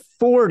from the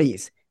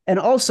 40s. And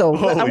also,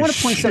 I want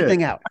to point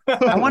something out.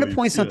 I want to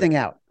point something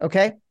out,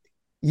 okay?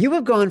 You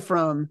have gone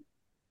from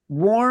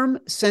warm,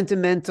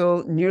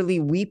 sentimental, nearly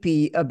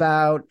weepy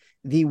about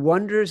the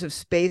wonders of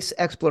space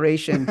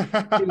exploration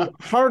to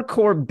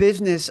hardcore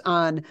business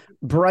on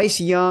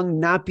Bryce Young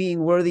not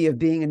being worthy of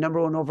being a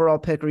number 1 overall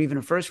pick or even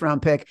a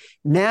first-round pick,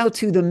 now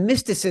to the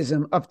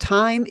mysticism of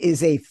time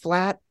is a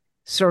flat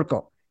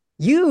circle.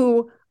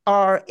 You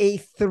are a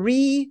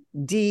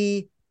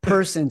 3D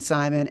person,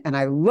 Simon, and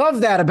I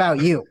love that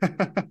about you.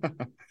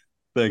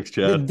 Thanks,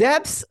 Chad. The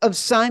depths of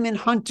Simon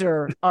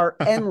Hunter are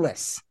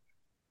endless.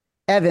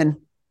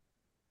 Evan,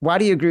 why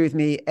do you agree with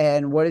me?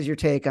 And what is your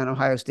take on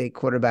Ohio State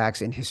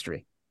quarterbacks in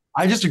history?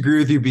 I just agree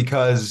with you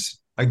because,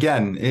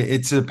 again,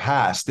 it's a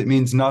past. It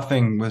means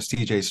nothing with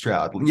CJ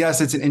Stroud. Yes,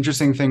 it's an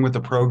interesting thing with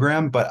the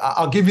program, but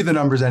I'll give you the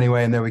numbers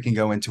anyway, and then we can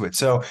go into it.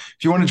 So if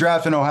you want to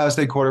draft an Ohio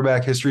State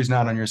quarterback, history's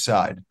not on your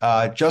side.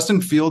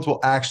 Justin Fields will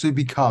actually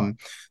become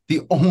the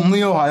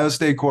only Ohio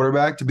State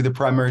quarterback to be the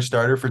primary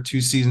starter for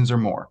 2 seasons or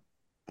more.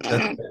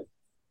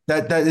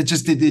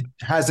 It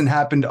hasn't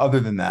happened other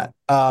than that.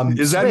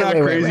 Is that not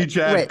crazy,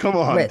 Chad? Come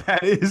on.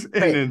 That is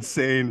an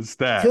insane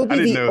stat. He'll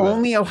be the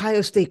only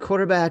Ohio State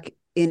quarterback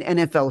in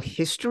NFL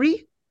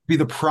history? Be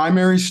the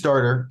primary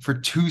starter for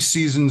 2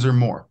 seasons or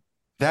more.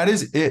 That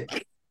is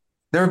it.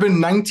 There have been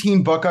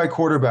 19 Buckeye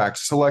quarterbacks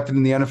selected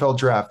in the NFL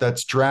draft.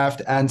 That's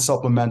draft and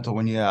supplemental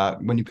when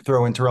you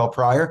throw in Terrell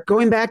Pryor.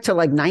 Going back to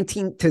like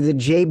the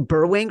Jay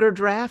Berwanger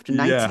draft in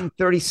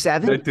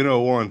 1937?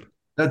 1901.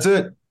 That's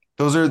it.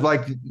 Those are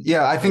like,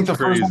 I think the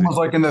first one was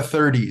like in the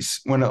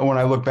 30s when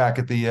I look back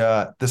at the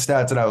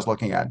stats that I was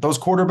looking at. Those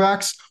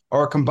quarterbacks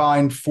are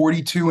combined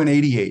 42 and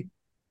 88.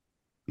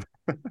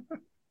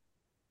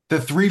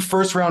 The 3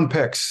 first-round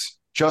picks,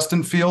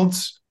 Justin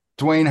Fields,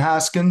 Dwayne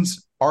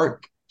Haskins,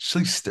 Art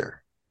Schlichter.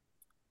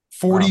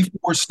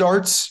 44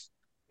 starts,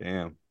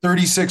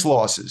 36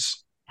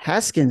 losses.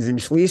 Haskins and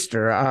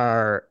Schlichter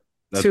are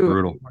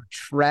brutal.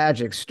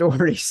 Tragic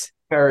stories.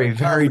 Very,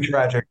 very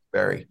tragic.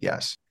 Very,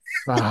 yes.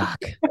 Fuck.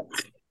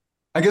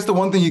 I guess the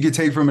one thing you could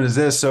take from it is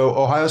this. So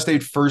Ohio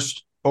State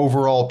first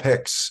overall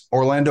picks,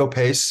 Orlando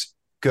Pace,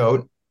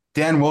 GOAT,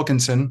 Dan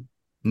Wilkinson,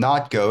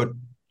 not GOAT,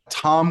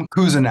 Tom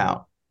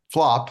Cousineau,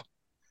 flop.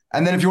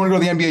 And then if you want to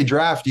go to the NBA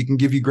draft, you can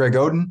give you Greg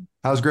Oden.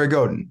 How's Greg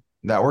Oden?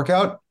 Did that work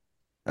out?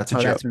 That's a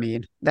joke. That's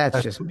mean.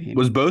 That's just mean.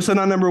 Was Bosa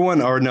not number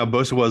 1? Or no,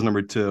 Bosa was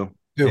number 2.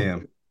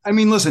 Damn. I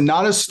mean, listen,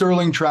 not a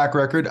sterling track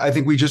record. I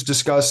think we just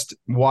discussed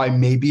why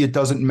maybe it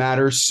doesn't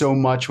matter so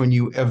much when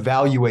you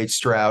evaluate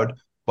Stroud,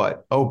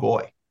 but oh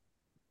boy.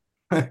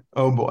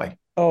 Oh boy.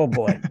 Oh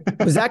boy.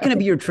 Was that going to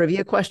be your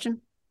trivia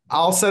question?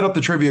 I'll set up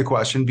the trivia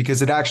question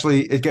because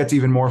it gets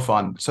even more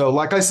fun. So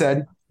like I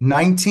said,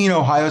 19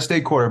 Ohio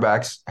State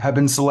quarterbacks have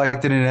been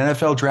selected in an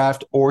NFL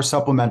draft or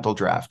supplemental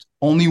draft.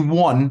 Only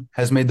 1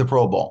 has made the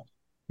Pro Bowl.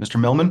 Mr.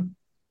 Millman?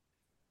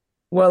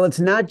 Well, it's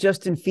not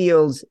Justin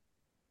Fields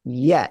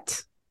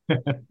yet.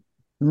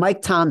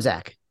 Mike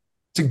Tomczak.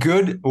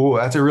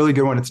 That's a really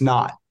good one. It's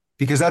not,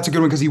 because that's a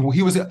good one because he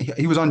was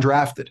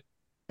undrafted.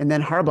 And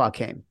then Harbaugh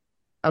came.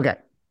 Okay.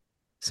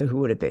 So who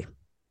would it be?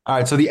 All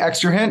right. So the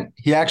extra hint,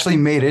 he actually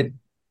made it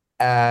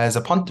as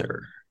a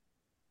punter.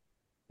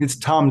 It's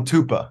Tom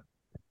Tupa.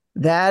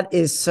 That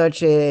is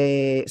such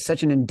an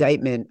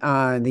indictment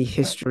on the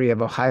history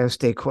of Ohio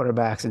State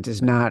quarterbacks and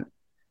does not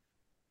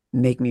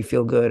make me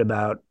feel good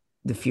about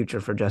the future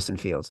for Justin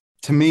Fields.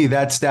 To me,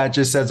 that stat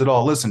just says it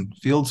all. Listen,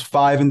 Fields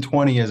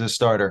 5-20 as a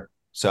starter.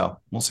 So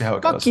we'll see how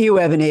it goes. Fuck you,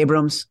 Evan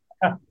Abrams.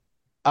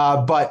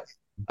 But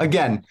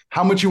again,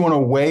 how much you want to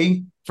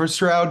weigh for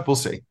Stroud, we'll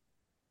see.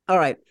 All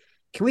right.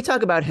 Can we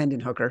talk about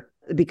Hendon Hooker?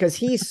 Because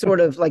he's sort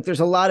of like, there's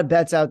a lot of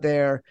bets out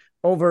there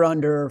over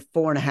under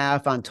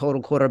 4.5 on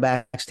total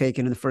quarterbacks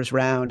taken in the first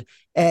round.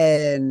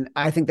 And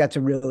I think that's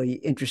a really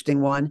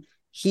interesting one.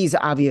 He's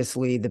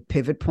obviously the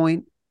pivot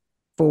point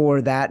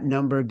for that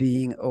number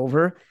being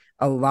over.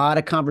 A lot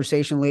of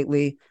conversation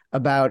lately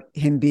about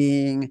him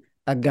being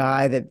a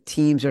guy that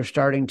teams are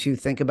starting to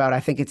think about. I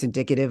think it's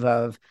indicative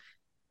of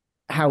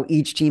how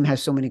each team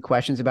has so many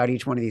questions about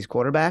each one of these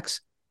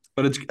quarterbacks.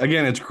 But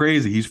it's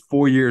crazy. He's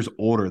 4 years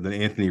older than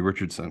Anthony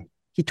Richardson.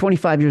 He's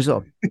 25 years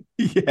old.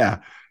 Yeah.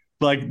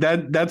 Like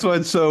that's why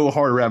it's so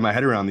hard to wrap my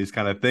head around these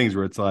kind of things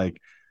where it's like,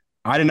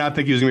 I did not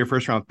think he was going to be a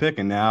first round pick.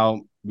 And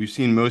now we've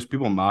seen most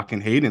people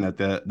mocking Hayden at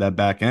that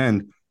back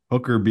end.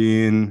 Hooker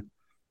being,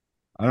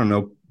 I don't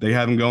know, they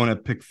have him going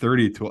at pick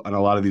 30 on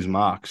a lot of these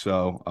mocks.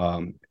 So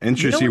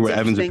interesting to see what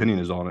Evan's opinion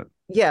is on it.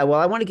 Yeah, well,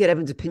 I want to get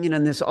Evan's opinion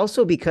on this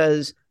also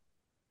because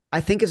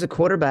I think as a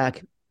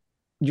quarterback,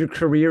 your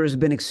career has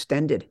been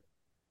extended.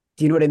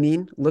 Do you know what I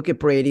mean? Look at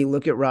Brady,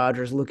 look at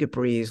Rodgers, look at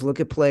Breeze, look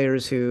at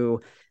players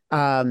who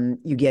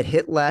you get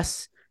hit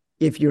less.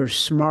 If you're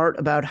smart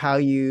about how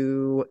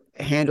you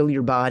handle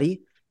your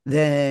body,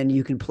 then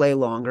you can play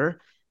longer.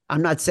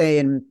 I'm not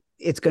saying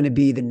it's going to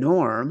be the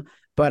norm,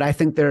 but I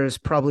think there's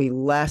probably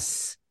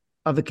less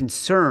of a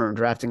concern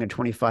drafting a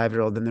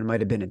 25-year-old than there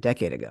might have been a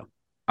decade ago.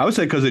 I would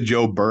say because of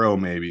Joe Burrow,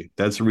 maybe.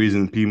 That's the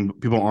reason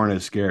people aren't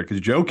as scared, because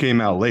Joe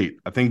came out late.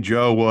 I think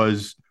Joe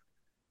was,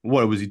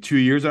 what was he, 2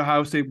 years at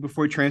Ohio State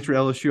before he transferred to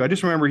LSU? I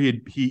just remember he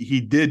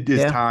did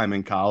his time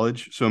in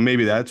college, so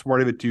maybe that's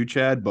part of it too,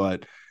 Chad.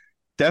 But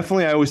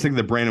definitely, I always think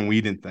the Brandon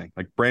Weeden thing.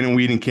 Like Brandon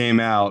Weeden came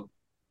out,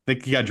 I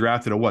think he got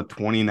drafted at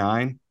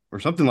 29 or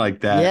something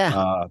like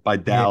that by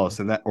Dallas,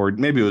 and that, or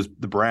maybe it was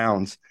the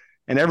Browns,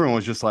 and everyone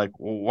was just like,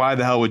 well, why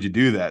the hell would you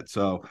do that?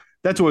 So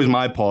that's always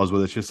my pause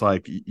with it. It's just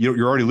like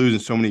you're already losing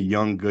so many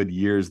young, good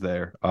years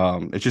there.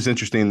 It's just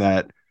interesting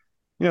that,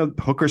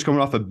 Hooker's coming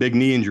off a big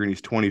knee injury and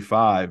he's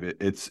 25.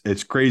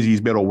 It's crazy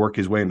he's been able to work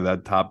his way into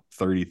that top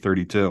 30,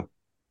 32.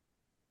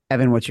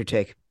 Evan, what's your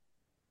take?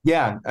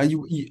 Yeah,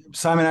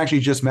 Simon actually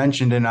just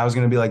mentioned, and I was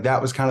going to be like,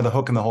 that was kind of the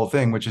hook in the whole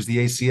thing, which is the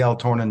ACL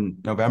torn in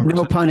November.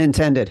 No pun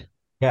intended.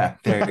 Yeah,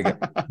 there you go.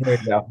 There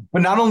you go.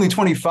 But not only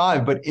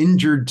 25, but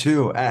injured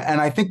too.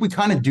 And I think we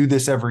kind of do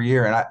this every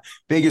year. And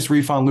Vegas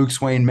Refund Luke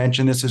Swain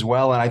mentioned this as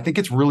well. And I think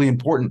it's really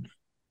important.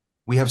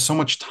 We have so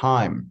much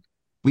time.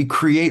 We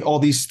create all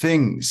these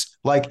things.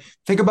 Like,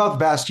 think about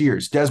the past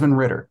years: Desmond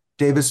Ridder,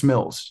 Davis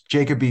Mills,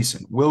 Jacob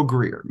Eason, Will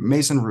Greer,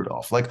 Mason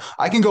Rudolph. Like,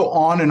 I can go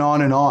on and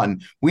on and on.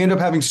 We end up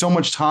having so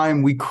much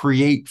time. We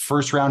create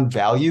first round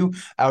value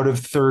out of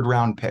third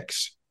round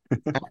picks.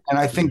 And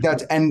I think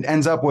that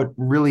ends up what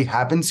really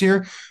happens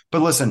here.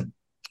 But listen,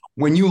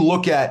 when you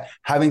look at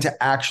having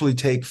to actually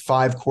take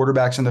 5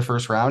 quarterbacks in the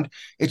first round,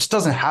 it just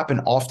doesn't happen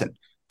often.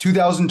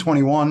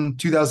 2021,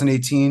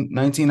 2018,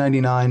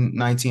 1999,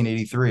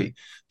 1983.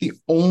 The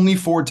only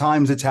 4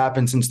 times it's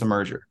happened since the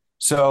merger.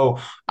 So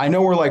I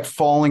know we're like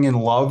falling in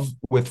love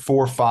with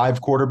 4 or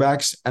 5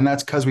 quarterbacks, and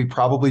that's because we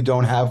probably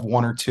don't have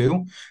 1 or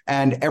 2,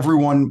 and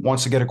everyone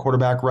wants to get a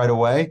quarterback right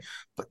away.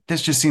 But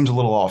this just seems a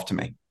little off to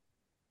me.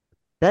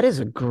 That is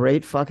a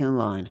great fucking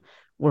line.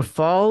 We're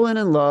falling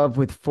in love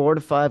with 4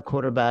 to 5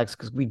 quarterbacks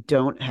because we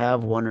don't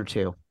have 1 or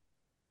 2.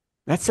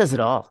 That says it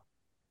all.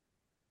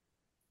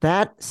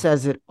 That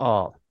says it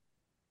all.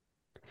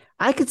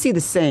 I could see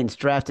the Saints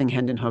drafting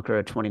Hendon Hooker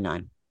at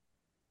 29.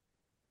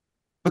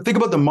 But think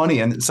about the money,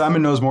 and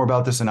Simon knows more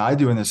about this than I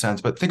do in this sense,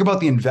 but think about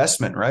the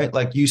investment, right?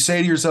 Like, you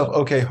say to yourself,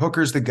 okay,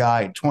 Hooker's the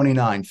guy,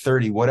 29,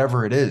 30,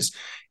 whatever it is.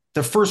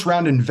 The first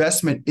round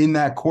investment in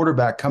that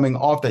quarterback coming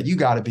off that, you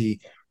got to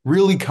be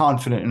really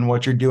confident in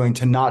what you're doing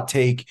to not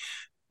take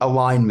a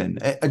lineman,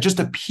 just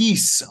a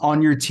piece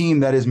on your team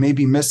that is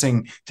maybe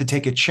missing to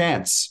take a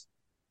chance.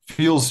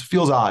 Feels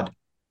odd.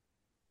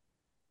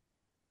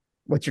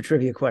 What's your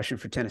trivia question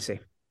for Tennessee?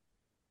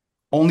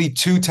 Only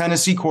 2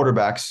 Tennessee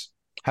quarterbacks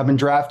have been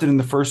drafted in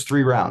the first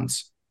 3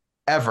 rounds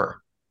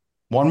ever.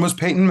 One was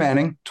Peyton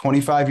Manning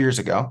 25 years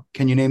ago.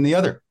 Can you name the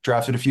other?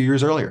 Drafted a few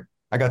years earlier.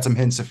 I got some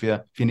hints if you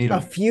need them.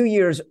 A few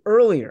years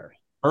earlier.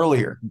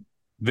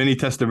 Vinny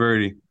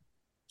Testaverde.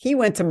 He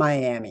went to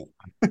Miami.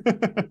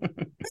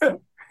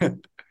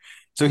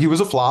 So he was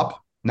a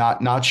flop,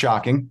 not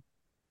shocking.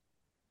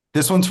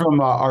 This one's from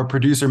our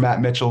producer,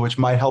 Matt Mitchell, which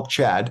might help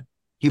Chad.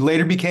 He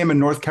later became a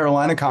North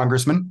Carolina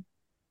congressman.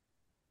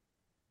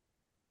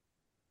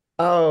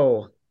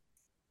 Oh,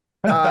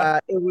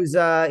 it was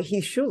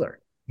Heath Schuler.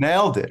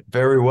 Nailed it.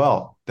 Very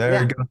well.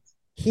 There you go.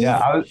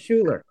 Heath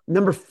Schuler,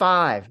 number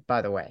 5,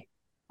 by the way.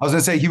 I was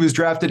going to say he was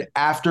drafted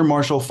after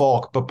Marshall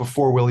Faulk, but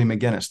before Willie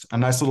McGinnis. A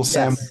nice little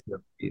sandwich.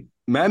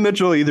 Matt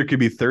Mitchell either could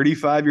be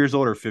 35 years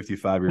old or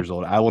 55 years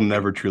old. I will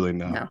never truly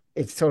know. No,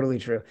 it's totally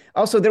true.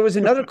 Also, there was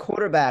another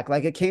quarterback.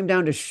 Like, it came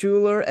down to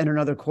Schuler and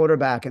another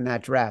quarterback in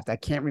that draft. I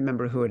can't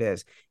remember who it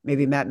is.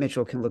 Maybe Matt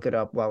Mitchell can look it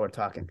up while we're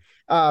talking.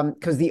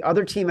 Because the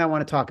other team I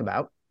want to talk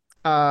about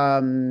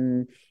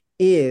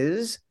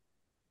is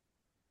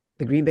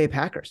the Green Bay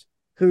Packers,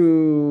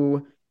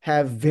 who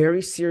have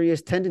very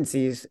serious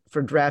tendencies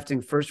for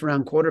drafting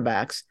first-round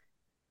quarterbacks.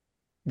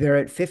 They're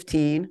at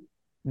 15.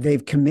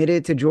 They've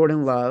committed to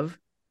Jordan Love.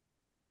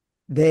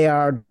 They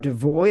are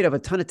devoid of a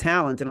ton of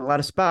talent in a lot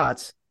of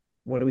spots.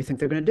 What do we think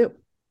they're going to do?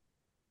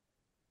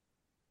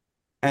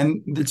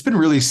 And it's been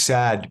really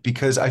sad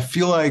because I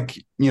feel like,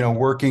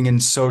 working in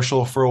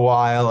social for a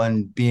while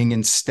and being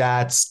in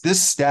stats,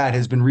 this stat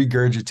has been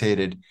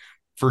regurgitated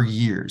for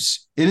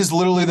years. It is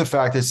literally the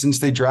fact that since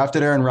they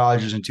drafted Aaron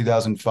Rodgers in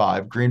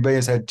 2005, Green Bay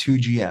has had 2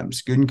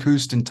 GMs,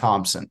 Gutekunst and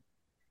Thompson.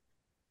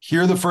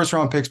 Here are the first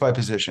round picks by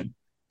position: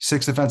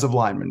 6 defensive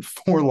linemen,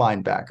 4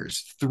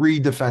 linebackers, 3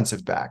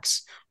 defensive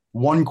backs,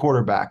 1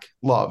 quarterback,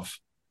 Love,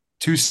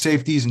 2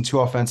 safeties and 2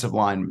 offensive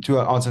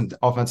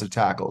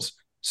tackles.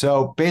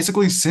 So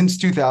basically, since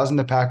 2000,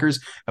 the Packers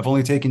have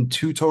only taken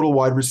 2 total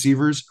wide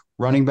receivers,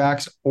 running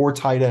backs, or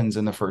tight ends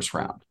in the first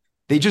round.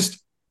 They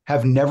just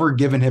have never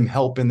given him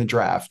help in the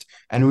draft.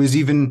 And it was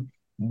even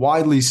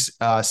widely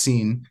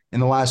seen in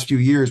the last few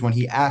years when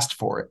he asked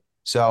for it.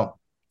 So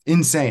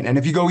insane. And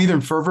if you go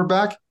even further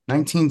back,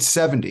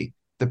 1970,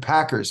 the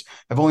Packers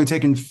have only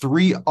taken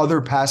 3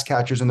 other pass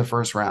catchers in the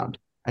first round,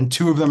 and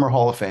 2 of them are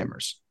Hall of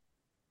Famers: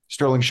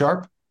 Sterling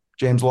Sharp,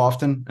 James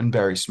Lofton, and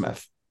Barry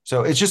Smith.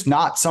 So it's just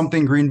not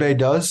something Green Bay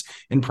does,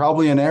 in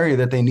probably an area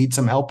that they need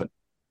some help in.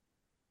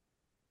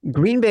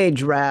 Green Bay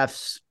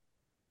drafts,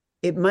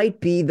 it might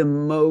be the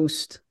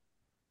most,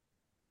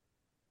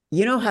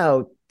 you know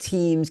how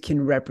teams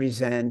can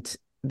represent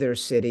their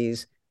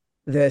cities?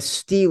 The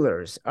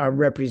Steelers are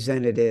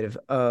representative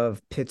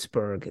of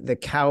Pittsburgh, the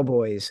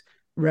Cowboys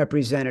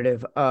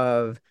representative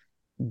of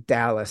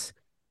Dallas.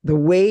 The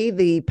way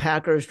the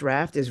Packers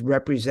draft is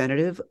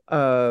representative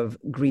of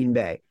Green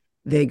Bay.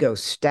 They go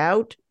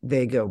stout,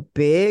 they go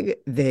big,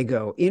 they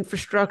go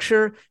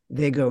infrastructure,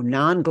 they go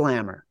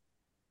non-glamour.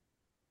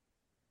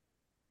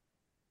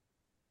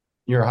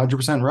 You're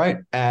 100% right.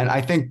 And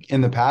I think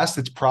in the past,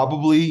 it's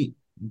probably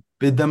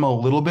bid them a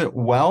little bit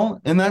well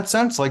in that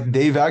sense. Like,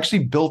 they've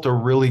actually built a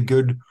really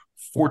good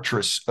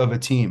fortress of a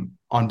team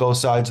on both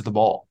sides of the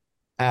ball.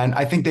 And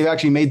I think they've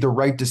actually made the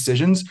right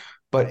decisions,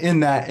 but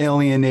in that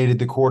alienated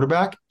the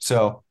quarterback.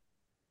 So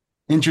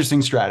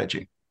interesting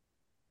strategy.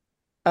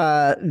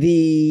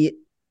 The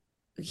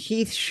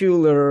Heath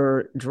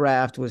Schuler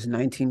draft was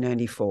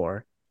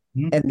 1994,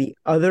 and the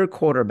other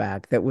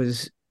quarterback that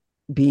was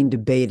being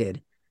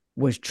debated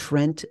was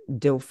Trent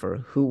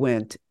Dilfer, who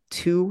went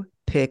 2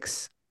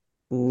 picks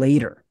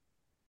later.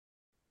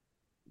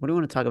 What do you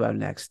want to talk about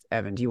next,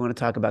 Evan? Do you want to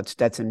talk about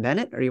Stetson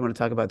Bennett, or do you want to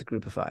talk about the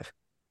group of 5?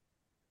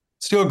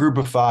 Still a group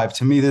of 5.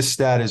 To me, this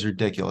stat is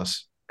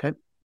ridiculous. Okay.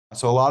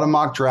 So a lot of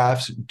mock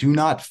drafts do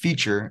not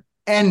feature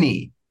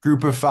any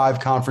group of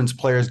 5 conference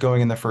players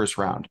going in the first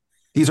round.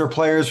 These are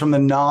players from the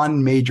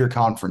non-major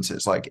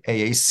conferences like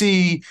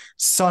AAC,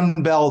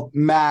 Sun Belt,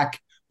 MAC.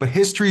 But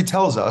history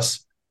tells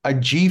us a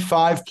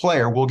G5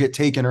 player will get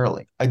taken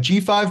early. A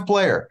G5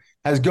 player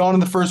has gone in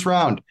the first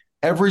round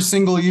every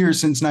single year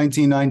since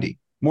 1990,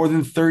 more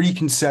than 30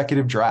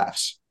 consecutive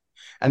drafts.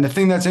 And the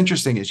thing that's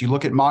interesting is you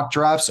look at mock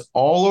drafts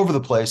all over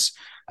the place,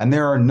 and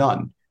there are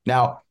none.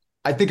 Now,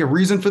 I think a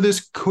reason for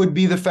this could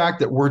be the fact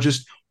that we're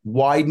just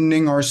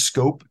widening our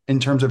scope in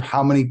terms of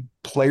how many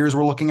players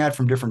we're looking at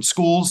from different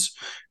schools,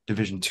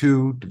 Division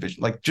II,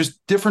 like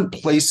just different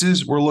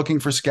places we're looking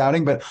for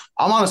scouting. But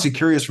I'm honestly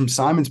curious from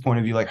Simon's point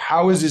of view, like,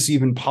 how is this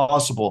even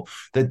possible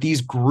that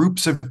these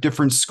groups of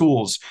different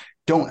schools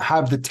don't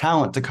have the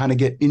talent to kind of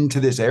get into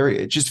this area?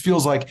 It just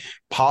feels like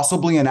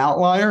possibly an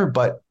outlier,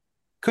 but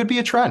could be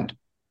a trend.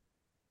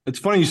 It's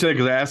funny you said it,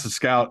 because I asked a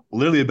scout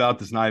literally about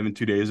this not even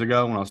 2 days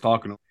ago when I was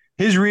talking to him.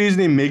 His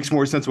reasoning makes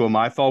more sense than what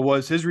my thought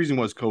was. His reason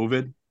was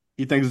COVID.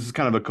 He thinks this is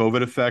kind of a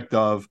COVID effect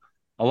of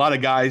a lot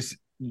of guys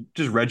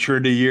just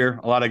redshirted a year.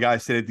 A lot of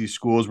guys stayed at these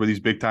schools where these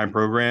big-time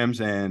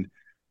programs, and,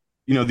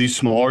 these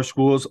smaller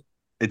schools,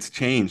 it's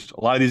changed.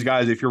 A lot of these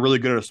guys, if you're really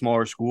good at a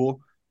smaller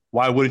school,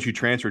 why wouldn't you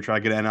transfer, try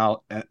to get an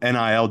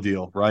NIL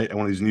deal, right, at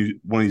one of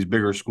these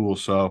bigger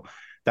schools? So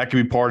that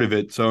could be part of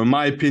it. So in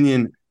my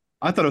opinion,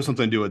 I thought it was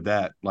something to do with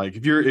that. Like,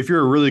 if you're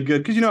a really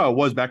good, because it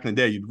was back in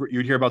the day,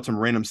 you'd hear about some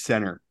random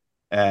center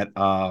at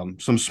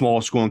some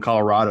small school in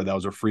Colorado that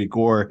was a freak,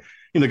 or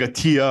like a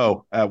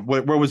TO at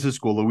where was his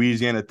school,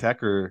 Louisiana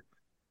Tech, or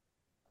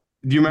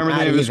do you remember the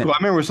name of the school? I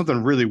remember it was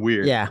something really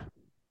weird. Yeah.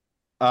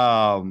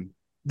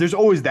 There's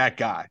always that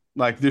guy.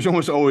 Like, there's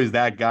almost always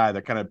that guy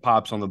that kind of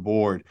pops on the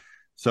board.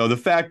 So the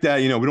fact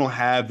that we don't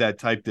have that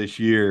type this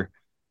year,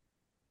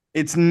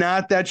 it's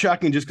not that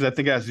shocking, just because I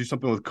think it has to do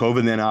something with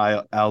COVID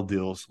and NIL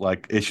deals.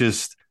 Like, it's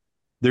just,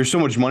 there's so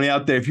much money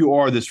out there. If you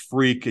are this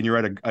freak and you're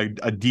at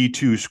a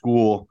D2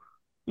 school,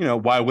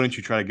 why wouldn't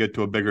you try to get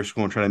to a bigger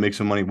school and try to make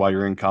some money while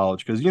you're in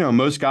college? Because,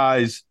 most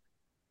guys,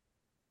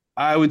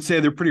 I would say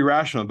they're pretty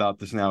rational about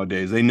this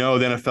nowadays. They know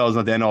the NFL is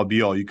not the end-all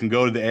be-all. You can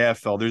go to the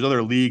AFL. There's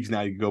other leagues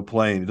now you can go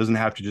play in. It doesn't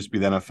have to just be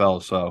the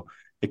NFL. So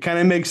it kind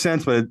of makes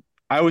sense, but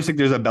I always think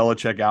there's a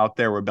Belichick out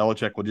there where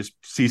Belichick will just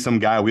see some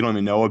guy we don't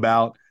even know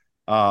about,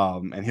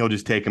 and he'll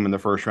just take him in the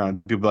first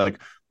round. People are like,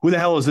 who the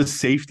hell is this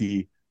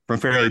safety from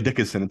Fairleigh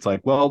Dickinson? It's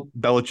like, well,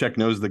 Belichick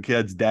knows the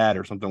kid's dad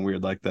or something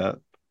weird like that.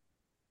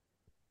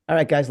 All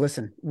right, guys,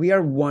 listen. We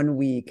are 1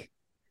 week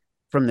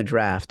from the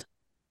draft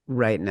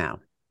right now.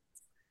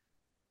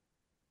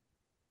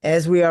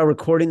 As we are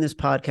recording this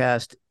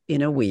podcast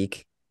in a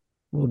week,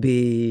 we'll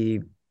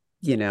be,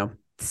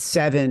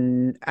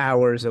 7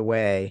 hours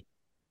away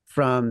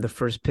from the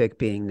first pick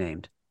being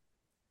named.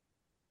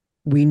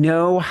 We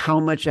know how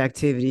much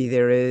activity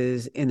there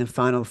is in the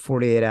final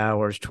 48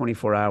 hours,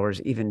 24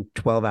 hours, even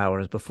 12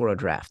 hours before a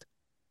draft.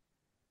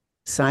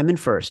 Simon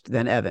first,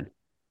 then Evan.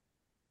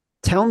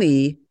 Tell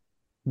me,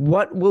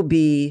 what will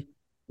be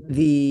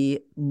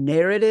the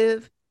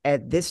narrative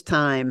at this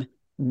time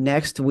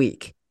next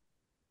week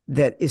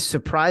that is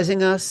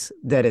surprising us,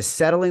 that is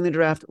settling the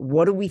draft?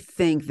 What do we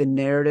think the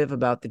narrative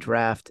about the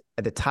draft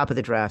at the top of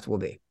the draft will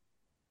be?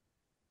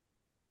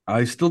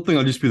 I still think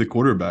I'll just be the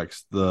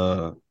quarterbacks.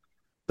 The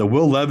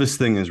Will Levis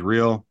thing is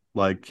real.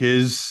 Like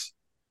his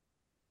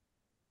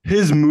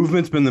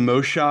movement's been the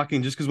most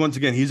shocking just because, once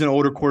again, he's an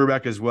older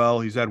quarterback as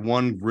well. He's had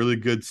one really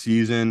good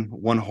season,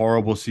 one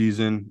horrible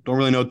season. Don't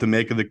really know what to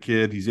make of the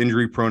kid. He's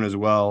injury prone as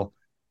well.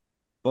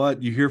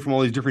 But you hear from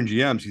all these different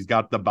GMs, he's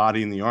got the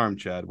body and the arm,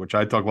 Chad, which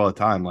I talk about all the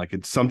time. Like,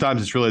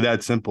 sometimes it's really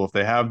that simple. If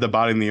they have the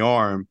body and the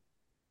arm,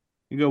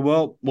 you go,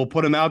 well, we'll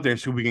put him out there and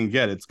see what we can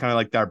get. It's kind of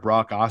like that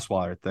Brock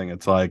Osweiler thing.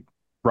 It's like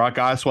Brock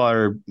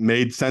Osweiler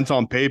made sense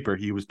on paper.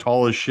 He was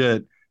tall as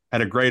shit,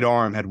 had a great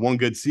arm, had one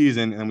good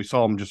season, and we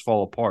saw him just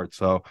fall apart.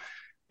 So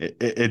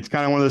it's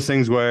kind of one of those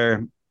things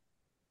where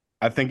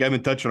I think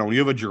Evan touched on it. When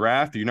you have a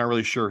draft, you're not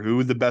really sure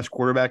who the best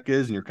quarterback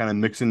is, and you're kind of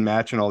mixing,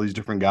 matching all these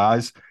different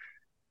guys.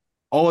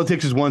 All it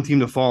takes is one team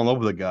to fall in love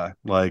with a guy.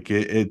 Like,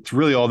 it's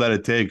really all that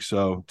it takes.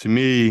 So to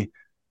me,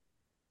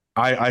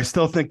 I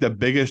still think the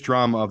biggest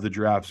drama of the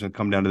draft is going to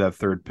come down to that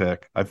third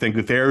pick. I think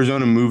if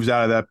Arizona moves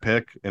out of that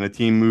pick and a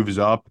team moves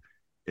up,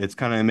 it's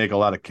kind of make a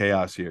lot of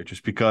chaos here,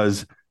 just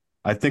because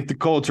I think the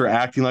Colts are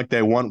acting like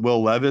they want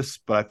Will Levis,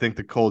 but I think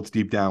the Colts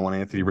deep down want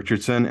Anthony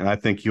Richardson, and I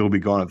think he'll be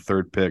gone at the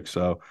third pick.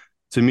 So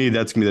to me,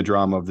 that's going to be the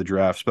drama of the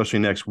draft, especially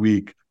next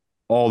week.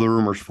 All the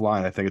rumors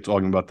flying. I think it's all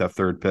going to be about that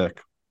third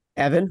pick.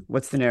 Evan,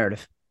 what's the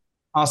narrative?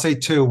 I'll say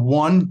two.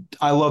 One,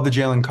 I love the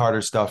Jalen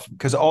Carter stuff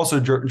because also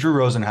Drew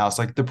Rosenhaus,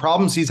 like the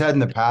problems he's had in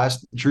the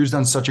past, Drew's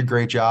done such a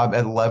great job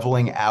at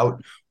leveling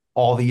out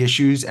all the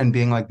issues and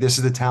being like, this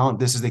is the talent,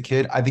 this is the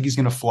kid. I think he's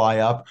going to fly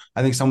up.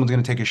 I think someone's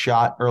going to take a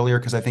shot earlier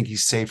because I think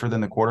he's safer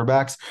than the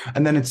quarterbacks.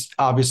 And then it's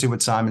obviously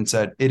what Simon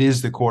said. It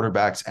is the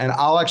quarterbacks. And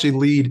I'll actually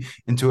lead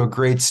into a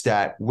great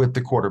stat with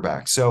the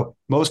quarterbacks. So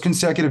most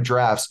consecutive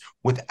drafts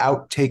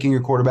without taking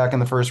your quarterback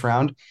in the first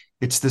round,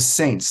 it's the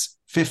Saints,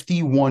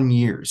 51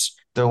 years.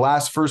 Their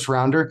last first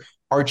rounder,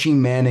 Archie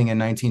Manning in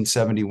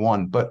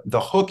 1971. But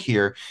the hook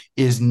here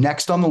is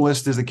next on the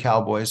list is the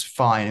Cowboys.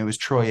 Fine, it was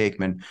Troy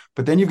Aikman.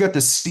 But then you've got the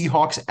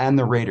Seahawks and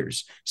the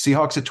Raiders.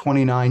 Seahawks at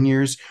 29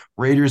 years,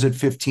 Raiders at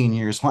 15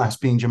 years,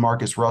 last being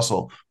Jamarcus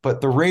Russell.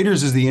 But the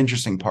Raiders is the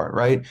interesting part,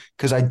 right?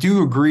 Because I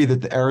do agree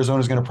that the Arizona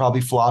is going to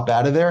probably flop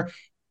out of there.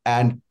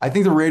 And I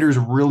think the Raiders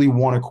really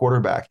want a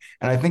quarterback.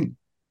 And I think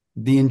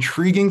the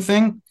intriguing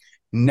thing,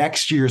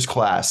 next year's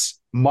class,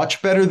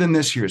 much better than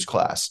this year's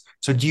class.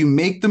 So do you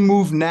make the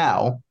move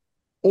now,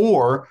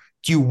 or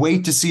do you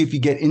wait to see if you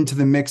get into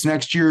the mix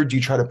next year? Do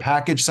you try to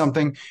package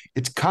something?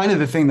 It's kind of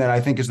the thing that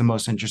I think is the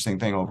most interesting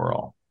thing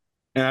overall.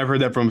 And I've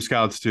heard that from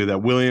scouts too,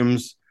 that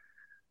Williams,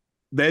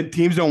 that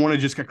teams don't want to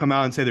just come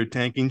out and say they're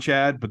tanking,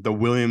 Chad, but the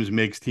Williams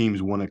makes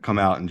teams want to come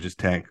out and just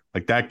tank.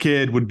 Like, that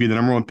kid would be the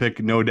number one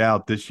pick, no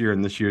doubt, this year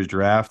in this year's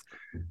draft.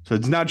 So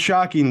it's not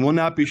shocking, will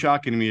not be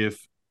shocking to me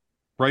if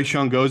Bryce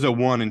Young goes at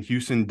 1 and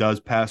Houston does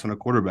pass on a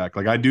quarterback.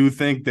 Like, I do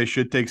think they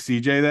should take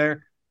CJ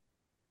there.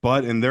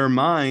 But in their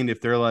mind,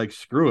 if they're like,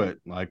 screw it,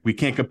 like, we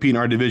can't compete in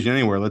our division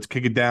anywhere, let's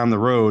kick it down the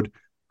road,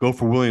 go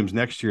for Williams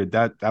next year,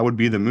 that would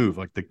be the move.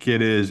 Like, the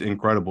kid is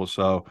incredible.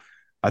 So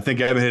I think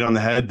Evan hit on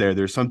the head there.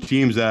 There's some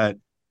teams that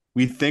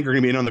we think are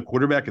going to be in on the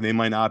quarterback, and they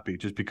might not be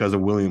just because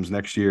of Williams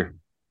next year.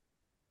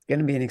 It's going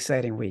to be an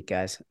exciting week,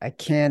 guys. I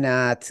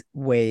cannot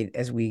wait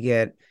as we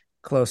get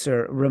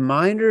closer.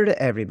 Reminder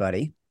to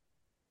everybody,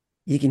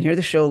 you can hear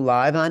the show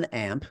live on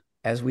AMP,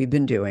 as we've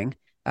been doing.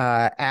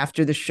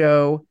 After the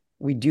show,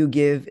 we do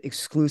give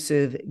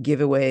exclusive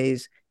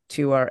giveaways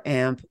to our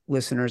AMP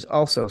listeners.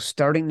 Also,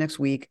 starting next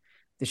week,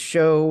 the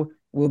show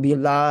will be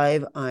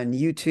live on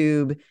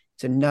YouTube.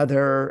 It's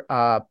another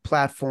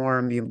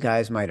platform. You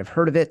guys might have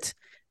heard of it.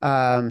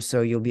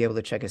 So you'll be able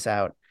to check us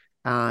out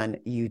on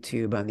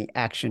YouTube, on the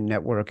Action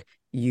Network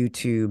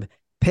YouTube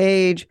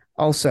page.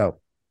 Also,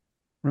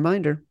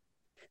 reminder,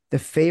 the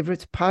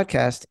Favorites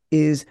podcast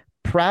is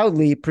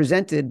proudly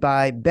presented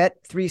by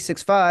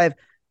Bet365,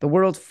 the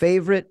world's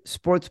favorite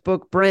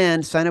sportsbook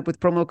brand. Sign up with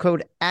promo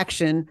code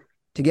ACTION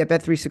to get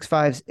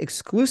Bet365's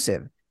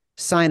exclusive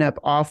sign-up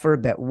offer.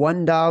 Bet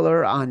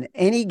 $1 on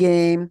any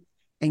game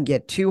and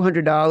get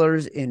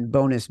 $200 in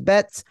bonus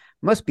bets.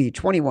 Must be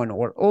 21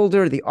 or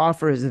older. The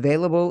offer is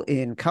available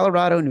in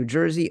Colorado, New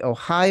Jersey,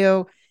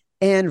 Ohio,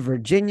 and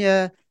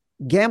Virginia.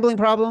 Gambling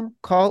problem?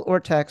 Call or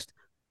text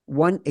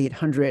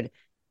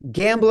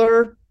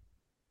 1-800-GAMBLER.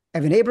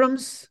 Evan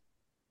Abrams,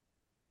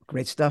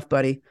 great stuff,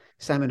 buddy.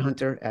 Simon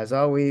Hunter, as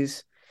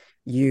always,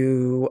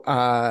 you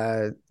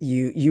relay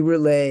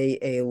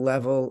a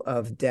level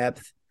of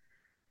depth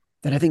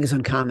that I think is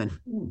uncommon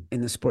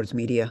in the sports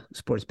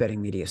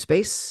betting media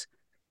space.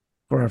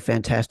 For our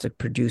fantastic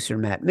producer,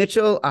 Matt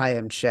Mitchell, I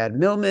am Chad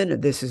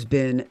Millman. This has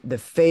been the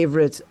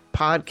Favorites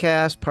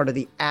podcast, part of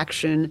the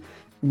Action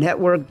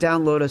Network.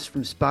 Download us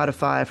from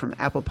Spotify, from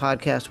Apple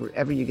Podcasts,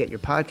 wherever you get your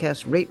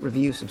podcasts. Rate,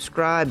 review,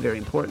 subscribe. Very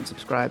important.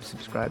 Subscribe.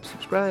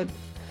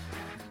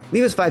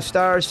 Leave us 5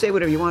 stars. Say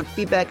whatever you want.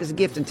 Feedback is a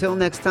gift. Until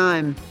next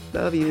time,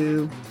 love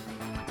you.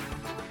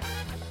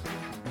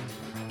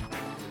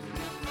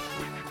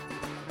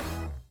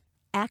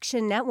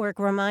 Action Network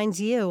reminds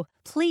you,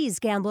 please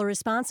gamble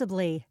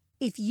responsibly.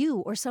 If you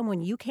or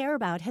someone you care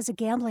about has a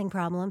gambling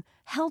problem,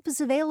 help is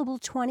available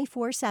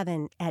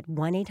 24/7 at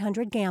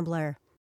 1-800-GAMBLER.